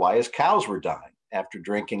figure out why his cows were dying after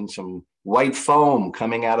drinking some white foam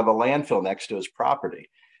coming out of a landfill next to his property.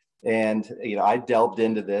 And, you know, I delved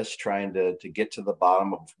into this trying to get to the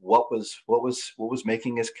bottom of what was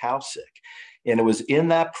making his cow sick. And it was in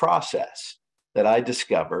that process that I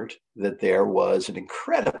discovered that there was an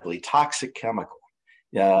incredibly toxic chemical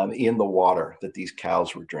in the water that these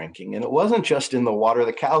cows were drinking. And it wasn't just in the water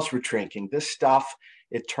the cows were drinking. This stuff,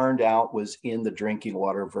 it turned out, was in the drinking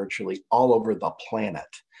water virtually all over the planet.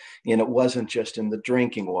 And it wasn't just in the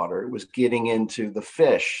drinking water. It was getting into the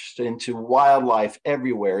fish, into wildlife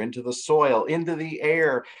everywhere, into the soil, into the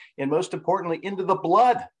air, and most importantly, into the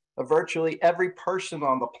blood of virtually every person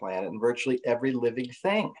on the planet and virtually every living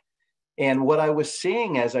thing. And what I was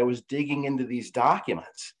seeing as I was digging into these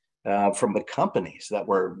documents from the companies that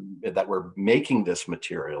were making this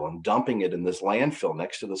material and dumping it in this landfill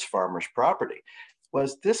next to this farmer's property,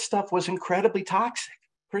 was this stuff was incredibly toxic,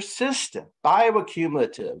 persistent,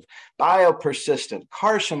 bioaccumulative, biopersistent,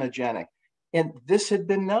 carcinogenic. And this had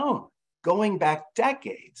been known going back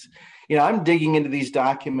decades. You know, I'm digging into these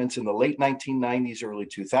documents in the late 1990s, early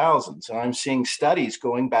 2000s, and I'm seeing studies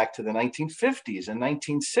going back to the 1950s and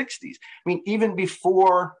 1960s. I mean, even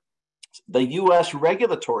before the US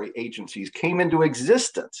regulatory agencies came into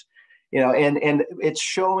existence. You know, and it's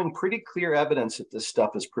showing pretty clear evidence that this stuff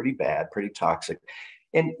is pretty bad, pretty toxic.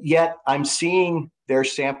 And yet I'm seeing their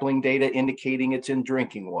sampling data indicating it's in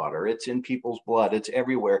drinking water, it's in people's blood, it's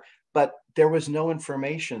everywhere. But there was no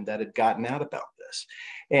information that had gotten out about this.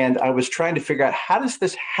 And I was trying to figure out, how does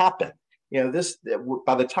this happen? You know, this,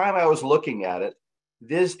 by the time I was looking at it,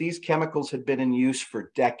 these chemicals had been in use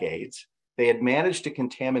for decades. They had managed to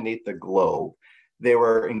contaminate the globe. They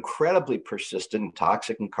were incredibly persistent,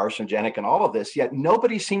 toxic, and carcinogenic, and all of this, yet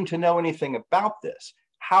nobody seemed to know anything about this.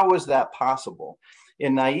 How was that possible?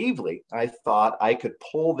 And naively, I thought I could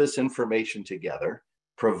pull this information together,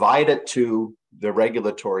 provide it to the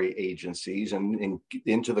regulatory agencies and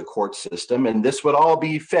into the court system, and this would all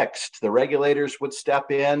be fixed. The regulators would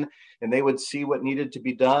step in and they would see what needed to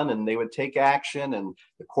be done, and they would take action, and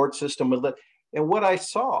the court system would and what I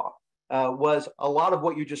saw was a lot of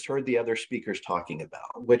what you just heard the other speakers talking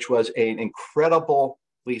about, which was an incredibly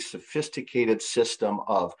sophisticated system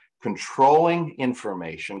of controlling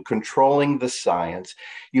information, controlling the science.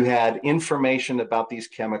 You had information about these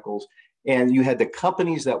chemicals, and you had the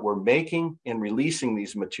companies that were making and releasing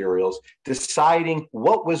these materials deciding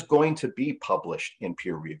what was going to be published and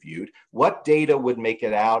peer-reviewed, what data would make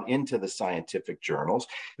it out into the scientific journals.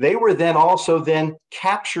 They were then also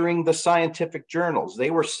capturing the scientific journals.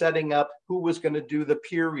 They were setting up who was going to do the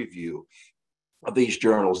peer review of these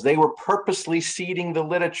journals. They were purposely seeding the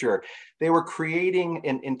literature. They were creating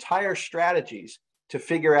entire strategies to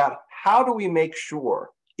figure out, how do we make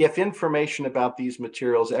sure, if information about these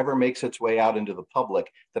materials ever makes its way out into the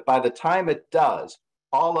public, that by the time it does,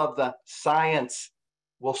 all of the science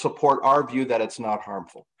will support our view that it's not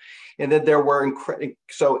harmful. And that there were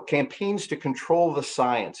campaigns to control the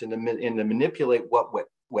science and to manipulate what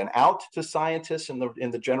went out to scientists in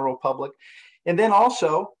the general public, and then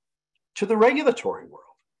also to the regulatory world.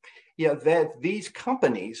 that these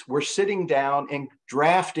companies were sitting down and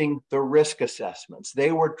drafting the risk assessments.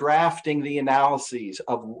 They were drafting the analyses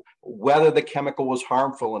of whether the chemical was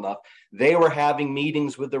harmful enough. They were having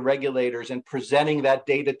meetings with the regulators and presenting that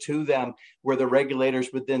data to them, where the regulators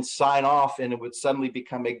would then sign off and it would suddenly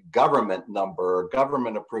become a government number or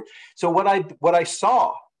government approved. So what I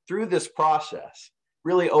saw through this process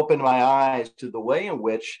really opened my eyes to the way in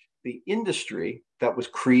which the industry that was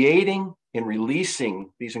creating and releasing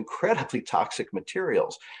these incredibly toxic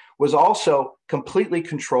materials was also completely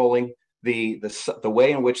controlling the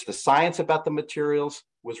way in which the science about the materials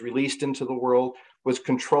was released into the world, was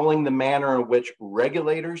controlling the manner in which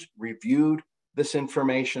regulators reviewed this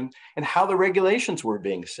information and how the regulations were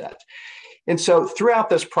being set. And so throughout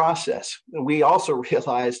this process, we also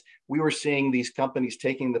realized we were seeing these companies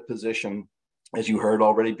taking the position, as you heard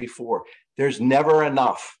already before, there's never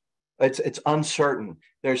enough. It's uncertain.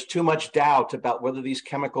 There's too much doubt about whether these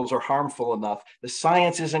chemicals are harmful enough. The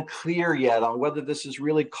science isn't clear yet on whether this is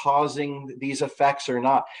really causing these effects or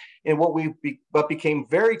not. And what became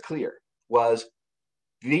very clear was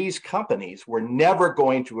these companies were never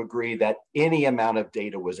going to agree that any amount of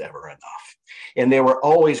data was ever enough. And they were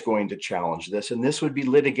always going to challenge this, and this would be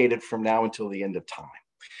litigated from now until the end of time.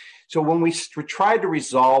 So when we tried to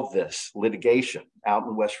resolve this litigation out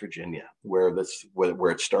in West Virginia, where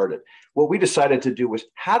it started, what we decided to do was,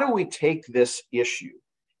 how do we take this issue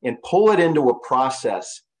and pull it into a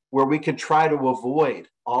process where we could try to avoid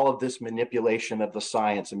all of this manipulation of the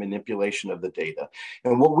science and manipulation of the data?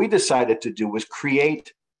 And what we decided to do was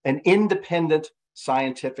create an independent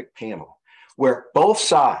scientific panel where both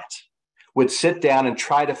sides would sit down and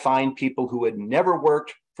try to find people who had never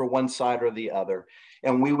worked for one side or the other.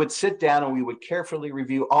 And we would sit down and we would carefully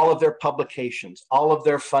review all of their publications, all of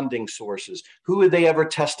their funding sources, who had they ever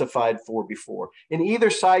testified for before. And either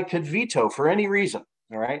side could veto for any reason,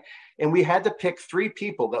 all right? And we had to pick 3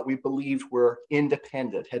 people that we believed were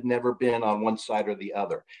independent, had never been on one side or the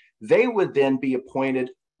other. They would then be appointed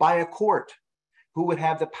by a court who would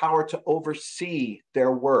have the power to oversee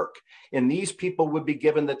their work. And these people would be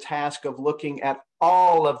given the task of looking at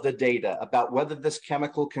all of the data about whether this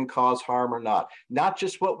chemical can cause harm or not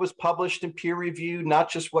just what was published in peer review,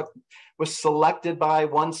 not just what was selected by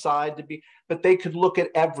one side to be, but they could look at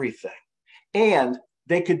everything. And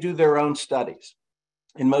they could do their own studies.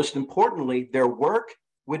 And most importantly, their work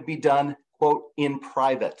would be done, quote, in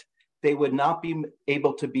private. They would not be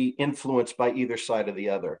able to be influenced by either side or the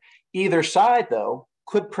other. Either side, though,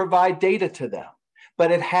 could provide data to them, but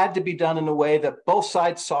it had to be done in a way that both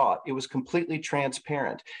sides saw it. It was completely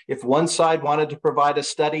transparent. If one side wanted to provide a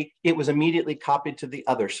study, it was immediately copied to the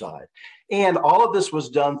other side. And all of this was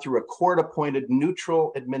done through a court-appointed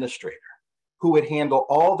neutral administrator who would handle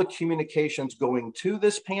all the communications going to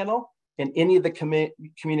this panel and any of the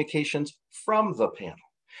communications from the panel,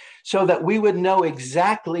 so that we would know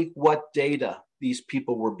exactly what data these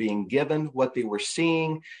people were being given, what they were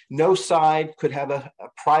seeing. No side could have a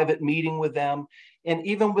private meeting with them. And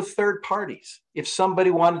even with third parties, if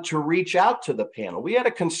somebody wanted to reach out to the panel, we had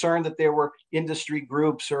a concern that there were industry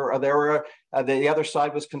groups or there were, the other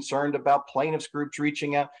side was concerned about plaintiffs groups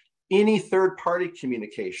reaching out. Any third party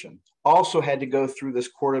communication also had to go through this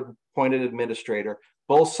court-appointed administrator.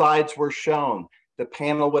 Both sides were shown. The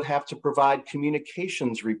panel would have to provide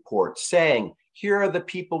communications reports saying, here are the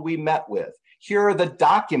people we met with. Here are the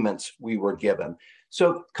documents we were given.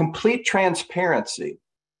 So complete transparency,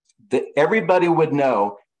 that everybody would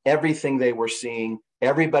know everything they were seeing,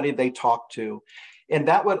 everybody they talked to. And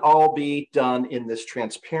that would all be done in this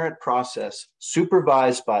transparent process,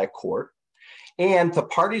 supervised by a court. And the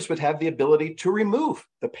parties would have the ability to remove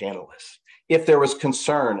the panelists if there was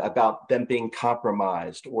concern about them being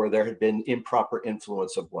compromised or there had been improper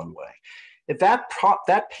influence of one way. If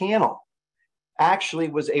that panel actually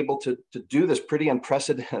was able to do this pretty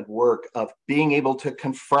unprecedented work of being able to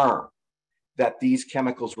confirm that these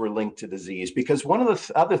chemicals were linked to disease. Because one of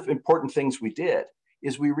the other important things we did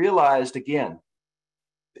is we realized, again,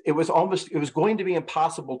 it was going to be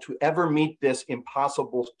impossible to ever meet this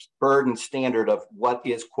impossible burden standard of what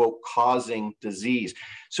is, quote, causing disease.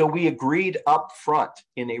 So we agreed up front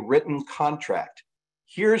in a written contract.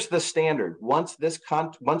 Here's the standard. Once this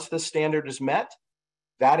standard is met,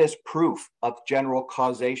 that is proof of general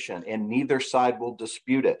causation, and neither side will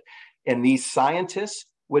dispute it. And these scientists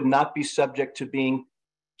would not be subject to being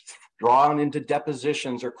drawn into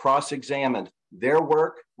depositions or cross-examined. Their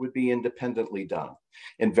work would be independently done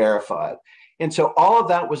and verified. And so all of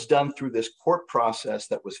that was done through this court process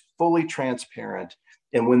that was fully transparent.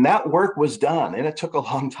 And when that work was done, and it took a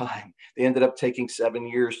long time, they ended up taking 7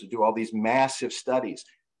 years to do all these massive studies.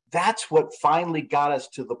 That's what finally got us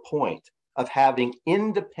to the point of having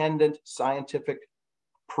independent scientific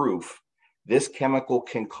proof this chemical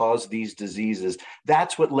can cause these diseases.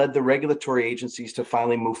 That's what led the regulatory agencies to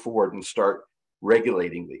finally move forward and start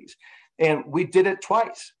regulating these. And we did it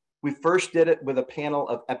twice. We first did it with a panel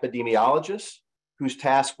of epidemiologists whose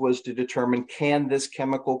task was to determine, can this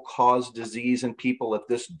chemical cause disease in people at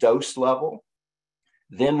this dose level?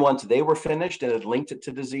 Then once they were finished and had linked it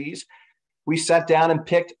to disease, we sat down and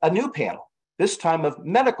picked a new panel, this time of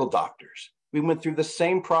medical doctors. We went through the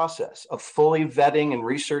same process of fully vetting and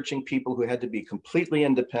researching people who had to be completely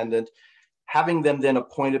independent, having them then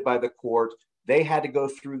appointed by the court. They had to go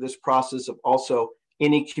through this process of also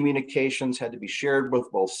any communications had to be shared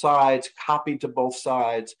with both sides, copied to both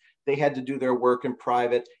sides. They had to do their work in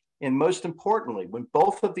private. And most importantly, when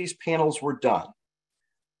both of these panels were done,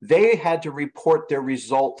 they had to report their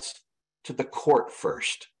results to the court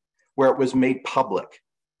first, where it was made public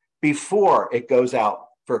before it goes out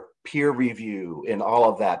for peer review and all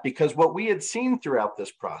of that. Because what we had seen throughout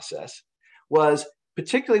this process was,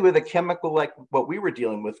 particularly with a chemical like what we were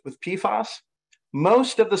dealing with PFAS,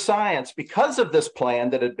 most of the science, because of this plan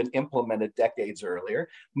that had been implemented decades earlier,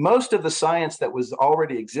 most of the science that was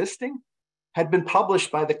already existing had been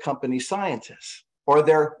published by the company scientists or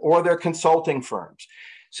their consulting firms.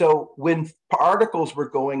 So when articles were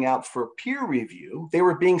going out for peer review, they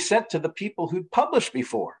were being sent to the people who'd published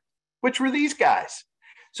before, which were these guys.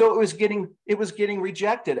 So it was getting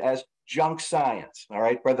rejected as junk science, all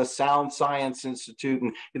right, by the Sound Science Institute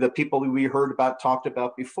and the people who we heard about, talked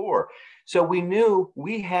about before. So we knew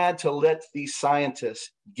we had to let these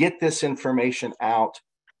scientists get this information out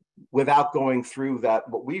without going through that,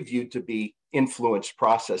 what we viewed to be influenced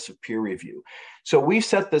process of peer review. So we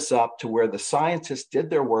set this up to where the scientists did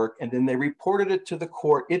their work and then they reported it to the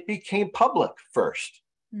court. It became public first.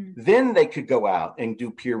 Then they could go out and do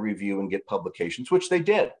peer review and get publications, which they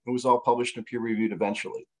did. It was all published and peer reviewed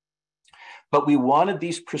eventually. But we wanted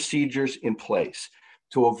these procedures in place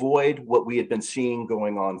to avoid what we had been seeing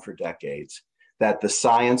going on for decades, that the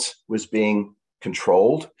science was being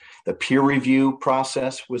controlled, the peer review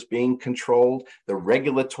process was being controlled, the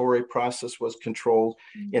regulatory process was controlled.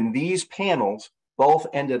 And these panels both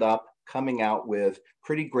ended up coming out with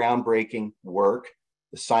pretty groundbreaking work.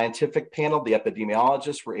 The scientific panel, the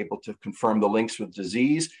epidemiologists, were able to confirm the links with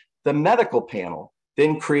disease. The medical panel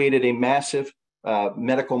then created a massive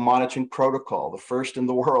medical monitoring protocol, the first in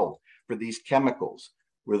the world for these chemicals,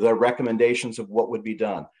 with the recommendations of what would be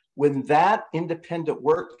done. When that independent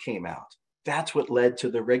work came out, that's what led to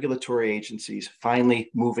the regulatory agencies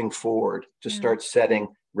finally moving forward to start setting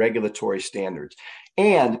regulatory standards.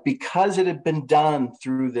 And because it had been done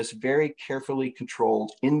through this very carefully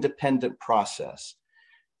controlled independent process,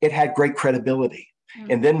 it had great credibility.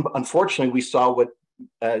 And then unfortunately, we saw what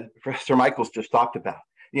Professor Michaels just talked about,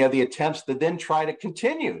 the attempts to then try to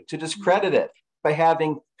continue to discredit it by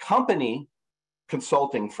having company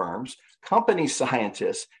consulting firms, company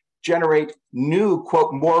scientists generate new,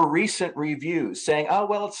 quote, more recent reviews saying, oh,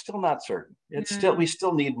 well, it's still not certain. We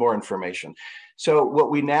still need more information. So what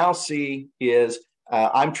we now see is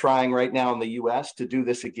I'm trying right now in the US to do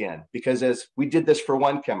this again, because as we did this for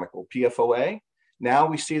one chemical, PFOA, now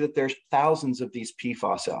we see that there's thousands of these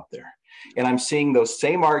PFAS out there. And I'm seeing those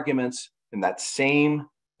same arguments and that same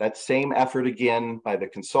effort again by the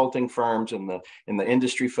consulting firms and the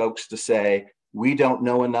industry folks to say, we don't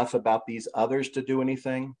know enough about these others to do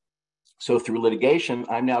anything. So through litigation,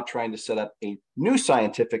 I'm now trying to set up a new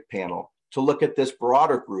scientific panel to look at this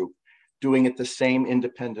broader group doing it the same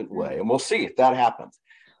independent way. And we'll see if that happens.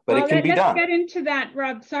 But it can be done. Let's get into that,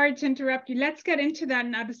 Rob. Sorry to interrupt you. Let's get into that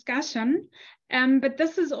in our discussion. But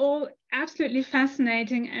this is all absolutely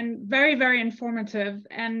fascinating and very, very informative.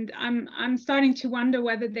 And I'm starting to wonder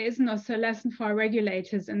whether there isn't also a lesson for our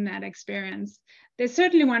regulators in that experience. There's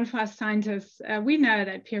certainly one for us scientists. We know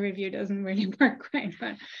that peer review doesn't really work great.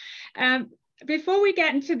 But before we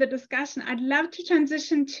get into the discussion, I'd love to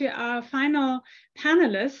transition to our final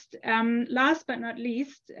panelist. Last but not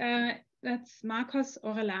least, that's Marcos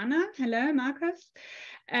Orellana. Hello, Marcos.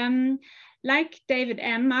 Like David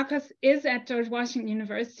M., Marcos is at George Washington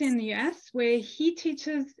University in the US, where he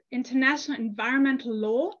teaches international environmental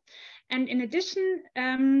law. And in addition,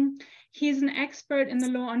 he's an expert in the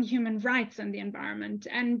law on human rights and the environment.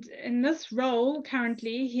 And in this role,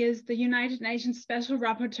 currently, he is the United Nations Special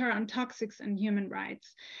Rapporteur on Toxics and Human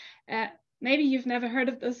Rights. Maybe you've never heard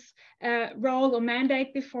of this role or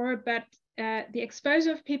mandate before, but the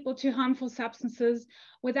exposure of people to harmful substances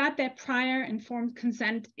without their prior informed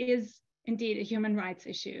consent is indeed a human rights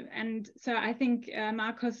issue. And so I think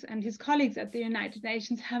Marcos and his colleagues at the United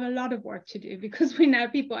Nations have a lot of work to do, because we know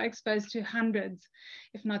people are exposed to hundreds,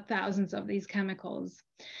 if not thousands, of these chemicals.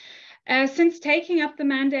 Since taking up the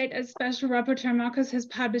mandate as Special Rapporteur, Marcos has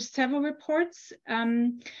published several reports.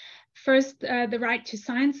 First, the right to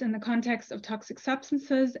science in the context of toxic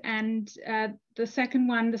substances, and the second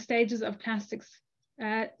one, the stages of plastics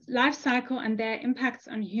life cycle and their impacts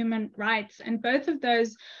on human rights. And both of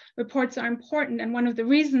those reports are important, and one of the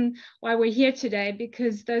reasons why we're here today,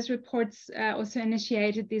 because those reports also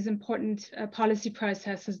initiated these important policy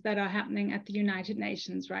processes that are happening at the United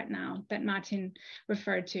Nations right now that Martin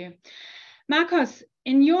referred to. Marcos,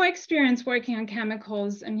 in your experience working on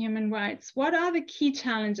chemicals and human rights, what are the key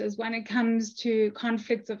challenges when it comes to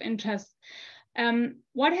conflicts of interest?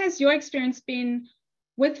 What has your experience been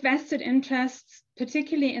with vested interests,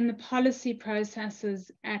 particularly in the policy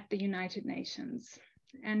processes at the United Nations?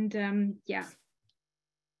 And yeah.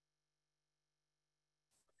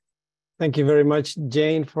 Thank you very much,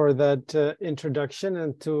 Jane, for that introduction,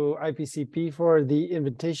 and to IPCP for the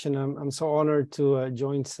invitation. I'm so honored to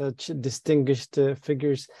join such distinguished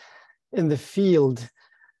figures in the field.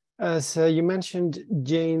 As you mentioned,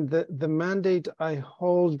 Jane, the mandate I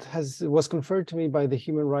hold was conferred to me by the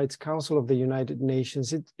Human Rights Council of the United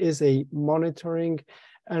Nations. It is a monitoring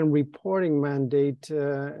and reporting mandate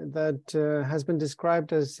that has been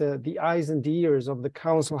described as the eyes and ears of the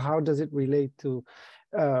Council. How does it relate to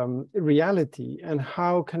reality, and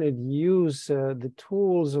how can it use the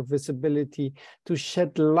tools of visibility to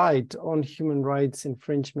shed light on human rights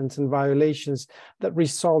infringements and violations that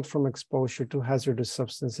result from exposure to hazardous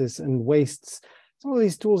substances and wastes? Some of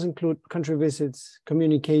these tools include country visits,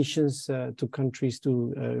 communications to countries,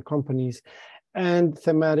 to companies, and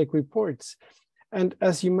thematic reports. And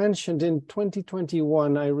as you mentioned, in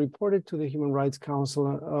 2021, I reported to the Human Rights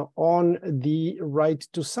Council on the right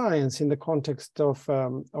to science in the context of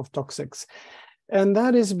toxics. And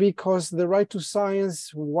that is because the right to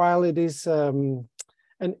science, while it is an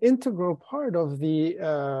integral part of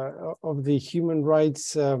the human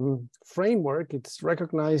rights framework, it's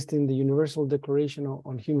recognized in the Universal Declaration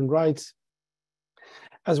on Human Rights,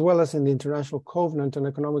 as well as in the International Covenant on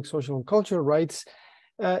Economic, Social, and Cultural Rights.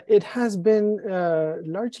 It has been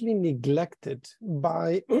largely neglected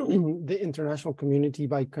by the international community,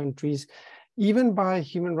 by countries, even by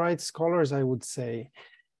human rights scholars, I would say.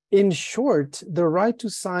 In short, the right to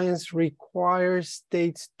science requires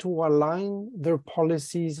states to align their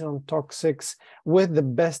policies on toxics with the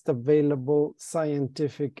best available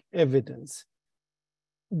scientific evidence.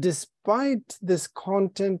 Despite this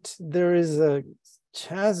content, there is a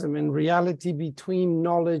chasm in reality between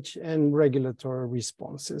knowledge and regulatory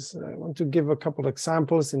responses. I want to give a couple of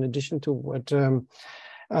examples in addition to what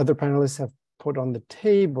other panelists have put on the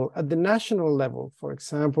table. At the national level, for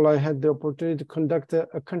example, I had the opportunity to conduct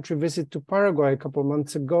a country visit to Paraguay a couple of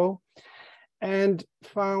months ago, and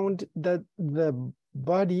found that the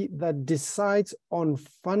body that decides on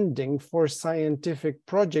funding for scientific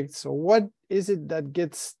projects, so what is it that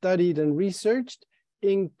gets studied and researched,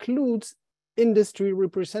 includes industry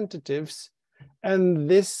representatives. And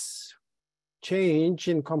this change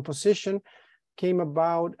in composition came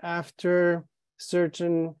about after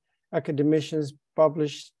certain academicians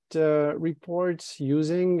published reports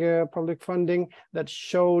using public funding that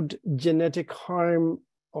showed genetic harm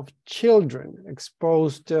of children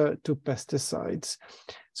exposed to pesticides.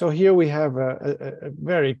 So here we have a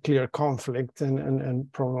very clear conflict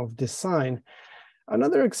and problem of design.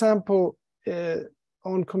 Another example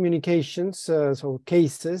on communications, so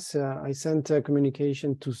cases, I sent a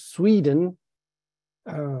communication to Sweden,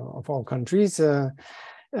 of all countries,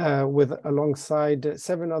 with alongside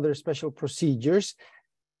 7 other special procedures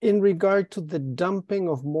in regard to the dumping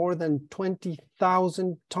of more than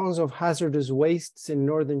 20,000 tons of hazardous wastes in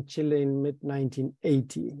northern Chile in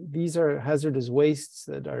mid-1980. These are hazardous wastes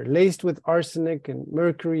that are laced with arsenic and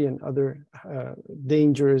mercury and other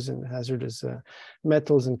dangerous and hazardous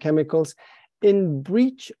metals and chemicals, in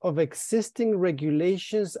breach of existing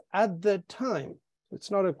regulations at the time.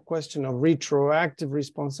 It's not a question of retroactive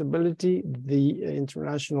responsibility. The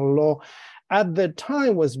international law at the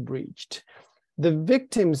time was breached. The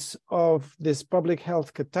victims of this public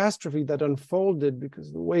health catastrophe that unfolded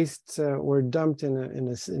because the wastes were dumped in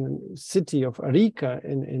a city of Arica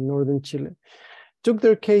in northern Chile took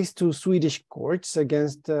their case to Swedish courts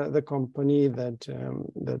against the company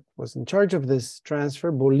that was in charge of this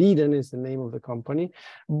transfer. Boliden is the name of the company.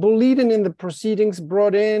 Boliden in the proceedings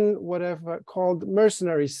brought in what I've called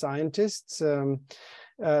mercenary scientists.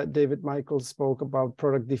 David Michael spoke about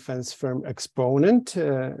product defense firm Exponent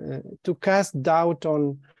to cast doubt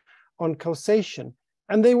on on causation,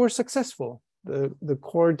 and they were successful. The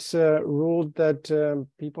courts ruled that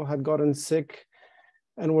people had gotten sick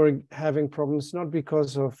and were having problems not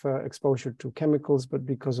because of exposure to chemicals, but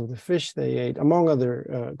because of the fish they ate, among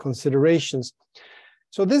other considerations.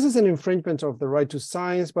 So this is an infringement of the right to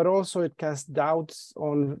science, but also it casts doubts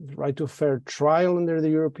on the right to fair trial under the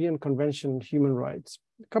European Convention on Human Rights.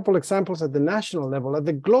 A couple examples at the national level. At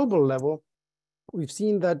the global level, we've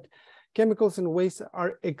seen that chemicals and waste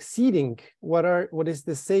are exceeding what is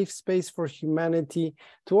the safe space for humanity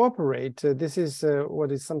to operate. This is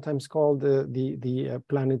what is sometimes called the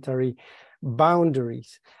planetary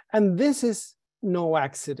boundaries. And this is no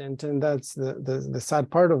accident, and that's the sad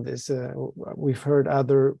part of this. We've heard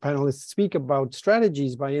other panelists speak about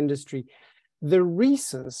strategies by industry. The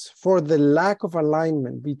reasons for the lack of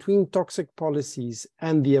alignment between toxic policies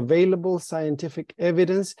and the available scientific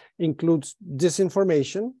evidence includes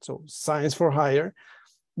disinformation, so science for hire,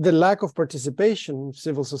 the lack of participation of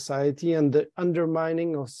civil society, and the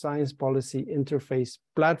undermining of science policy interface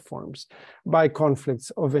platforms by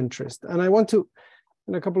conflicts of interest. And I want to,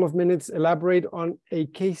 in a couple of minutes, elaborate on a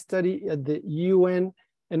case study at the UN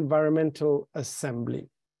Environmental Assembly.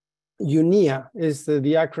 UNEA is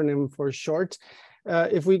the acronym for short.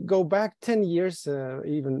 If we go back 10 years,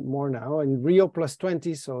 even more now, in Rio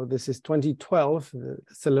 +20, so this is 2012, the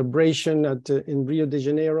celebration in Rio de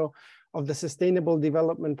Janeiro of the sustainable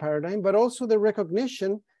development paradigm, but also the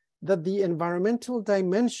recognition that the environmental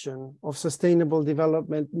dimension of sustainable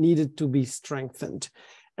development needed to be strengthened.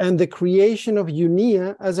 And the creation of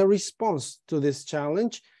UNEA as a response to this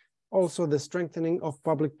challenge, also the strengthening of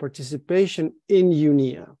public participation in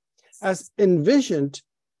UNEA. As envisioned,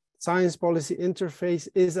 science policy interface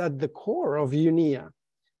is at the core of UNEA.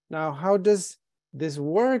 Now, how does this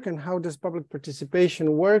work and how does public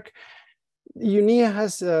participation work? UNEA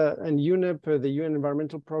has, and UNEP, the UN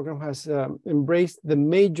Environmental Program, has embraced the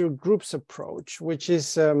major groups approach, which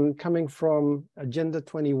is coming from Agenda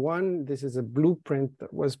 21. This is a blueprint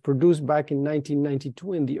that was produced back in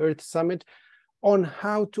 1992 in the Earth Summit on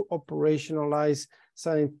how to operationalize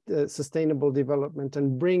sustainable development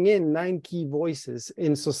and bring in 9 key voices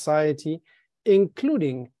in society,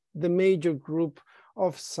 including the major group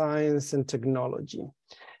of science and technology.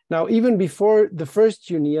 Now, even before the first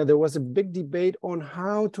UNEA, there was a big debate on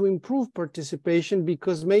how to improve participation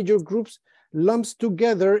because major groups lumps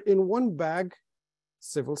together in one bag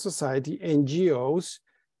civil society, NGOs,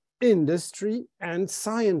 industry, and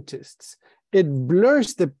scientists. It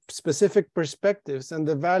blurs the specific perspectives and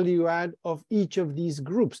the value add of each of these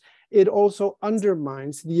groups. It also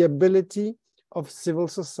undermines the ability of civil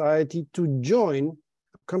society to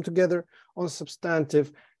come together on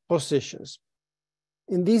substantive positions.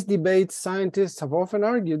 In these debates, scientists have often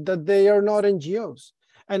argued that they are not NGOs,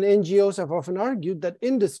 and NGOs have often argued that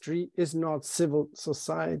industry is not civil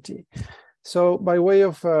society. So by way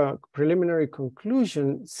of a preliminary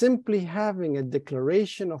conclusion, simply having a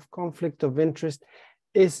declaration of conflict of interest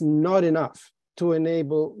is not enough to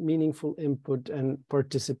enable meaningful input and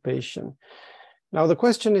participation. Now, the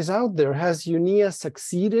question is out there, has UNEA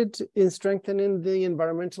succeeded in strengthening the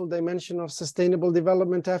environmental dimension of sustainable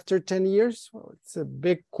development after 10 years? Well, it's a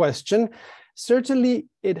big question. Certainly,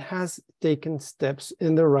 it has taken steps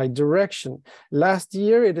in the right direction. Last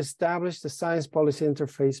year, it established a science policy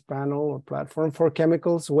interface panel or platform for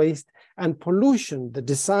chemicals, waste, and pollution. The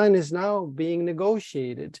design is now being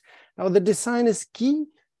negotiated. Now, the design is key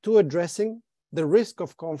to addressing the risk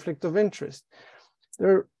of conflict of interest.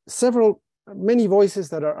 There are many voices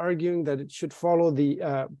that are arguing that it should follow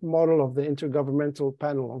the model of the Intergovernmental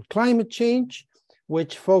Panel on Climate Change,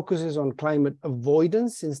 which focuses on climate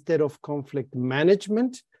avoidance instead of conflict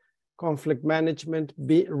management. Conflict management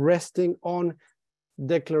resting on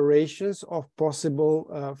declarations of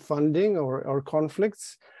possible funding or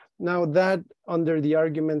conflicts. Now that under the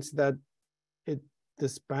arguments that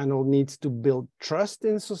this panel needs to build trust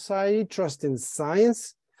in society, trust in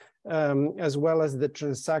science, as well as the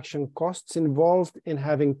transaction costs involved in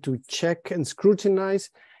having to check and scrutinize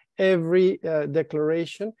every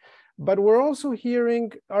declaration. But we're also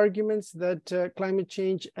hearing arguments that climate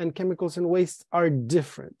change and chemicals and waste are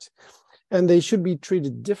different. And they should be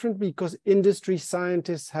treated differently because industry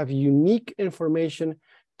scientists have unique information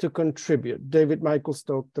to contribute. David Michaels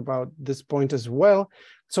talked about this point as well.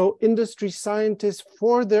 So industry scientists,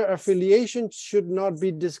 for their affiliation, should not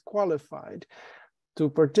be disqualified to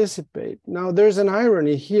participate. Now, there's an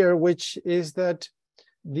irony here, which is that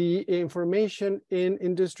the information in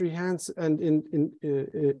industry hands and in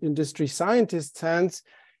industry scientists' hands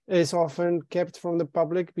is often kept from the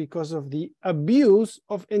public because of the abuse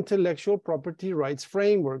of intellectual property rights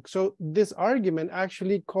framework. So this argument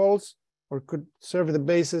actually calls or could serve the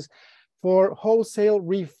basis for wholesale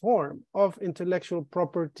reform of intellectual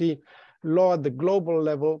property law at the global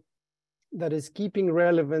level that is keeping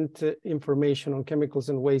relevant information on chemicals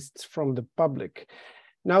and wastes from the public.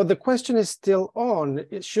 Now, the question is still on,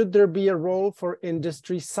 should there be a role for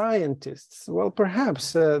industry scientists? Well,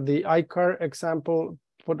 perhaps the ICAR example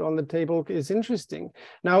put on the table is interesting.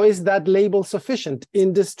 Now, is that label sufficient,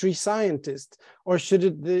 industry scientist, or should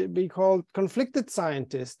it be called conflicted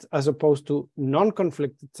scientists as opposed to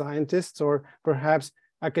non-conflicted scientists, or perhaps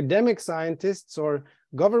academic scientists or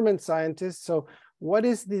government scientists? So what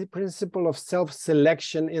is the principle of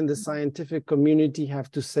self-selection in the scientific community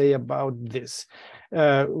have to say about this?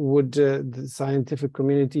 Would the scientific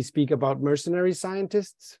community speak about mercenary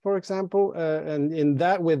scientists, for example, and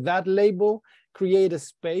with that label, create a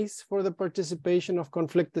space for the participation of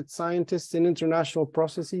conflicted scientists in international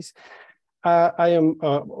processes? I am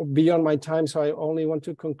beyond my time, so I only want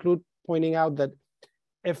to conclude pointing out that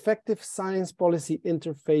effective science policy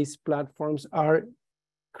interface platforms are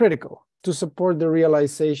critical to support the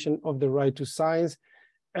realization of the right to science,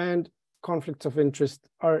 and conflicts of interest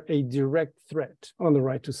are a direct threat on the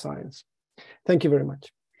right to science. Thank you very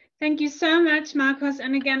much. Thank you so much, Marcos.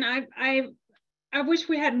 And again, I wish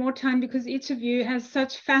we had more time because each of you has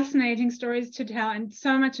such fascinating stories to tell and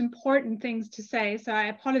so much important things to say. So I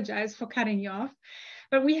apologize for cutting you off.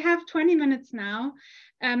 But we have 20 minutes now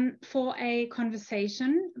for a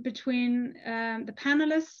conversation between the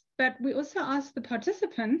panelists, but we also ask the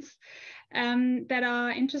participants that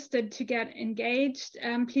are interested to get engaged.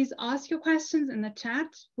 Please ask your questions in the chat.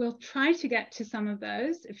 We'll try to get to some of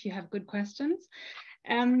those if you have good questions.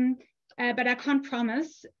 But I can't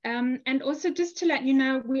promise. And also just to let you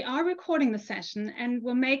know, we are recording the session and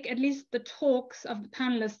we'll make at least the talks of the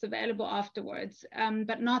panelists available afterwards,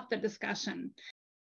 but not the discussion.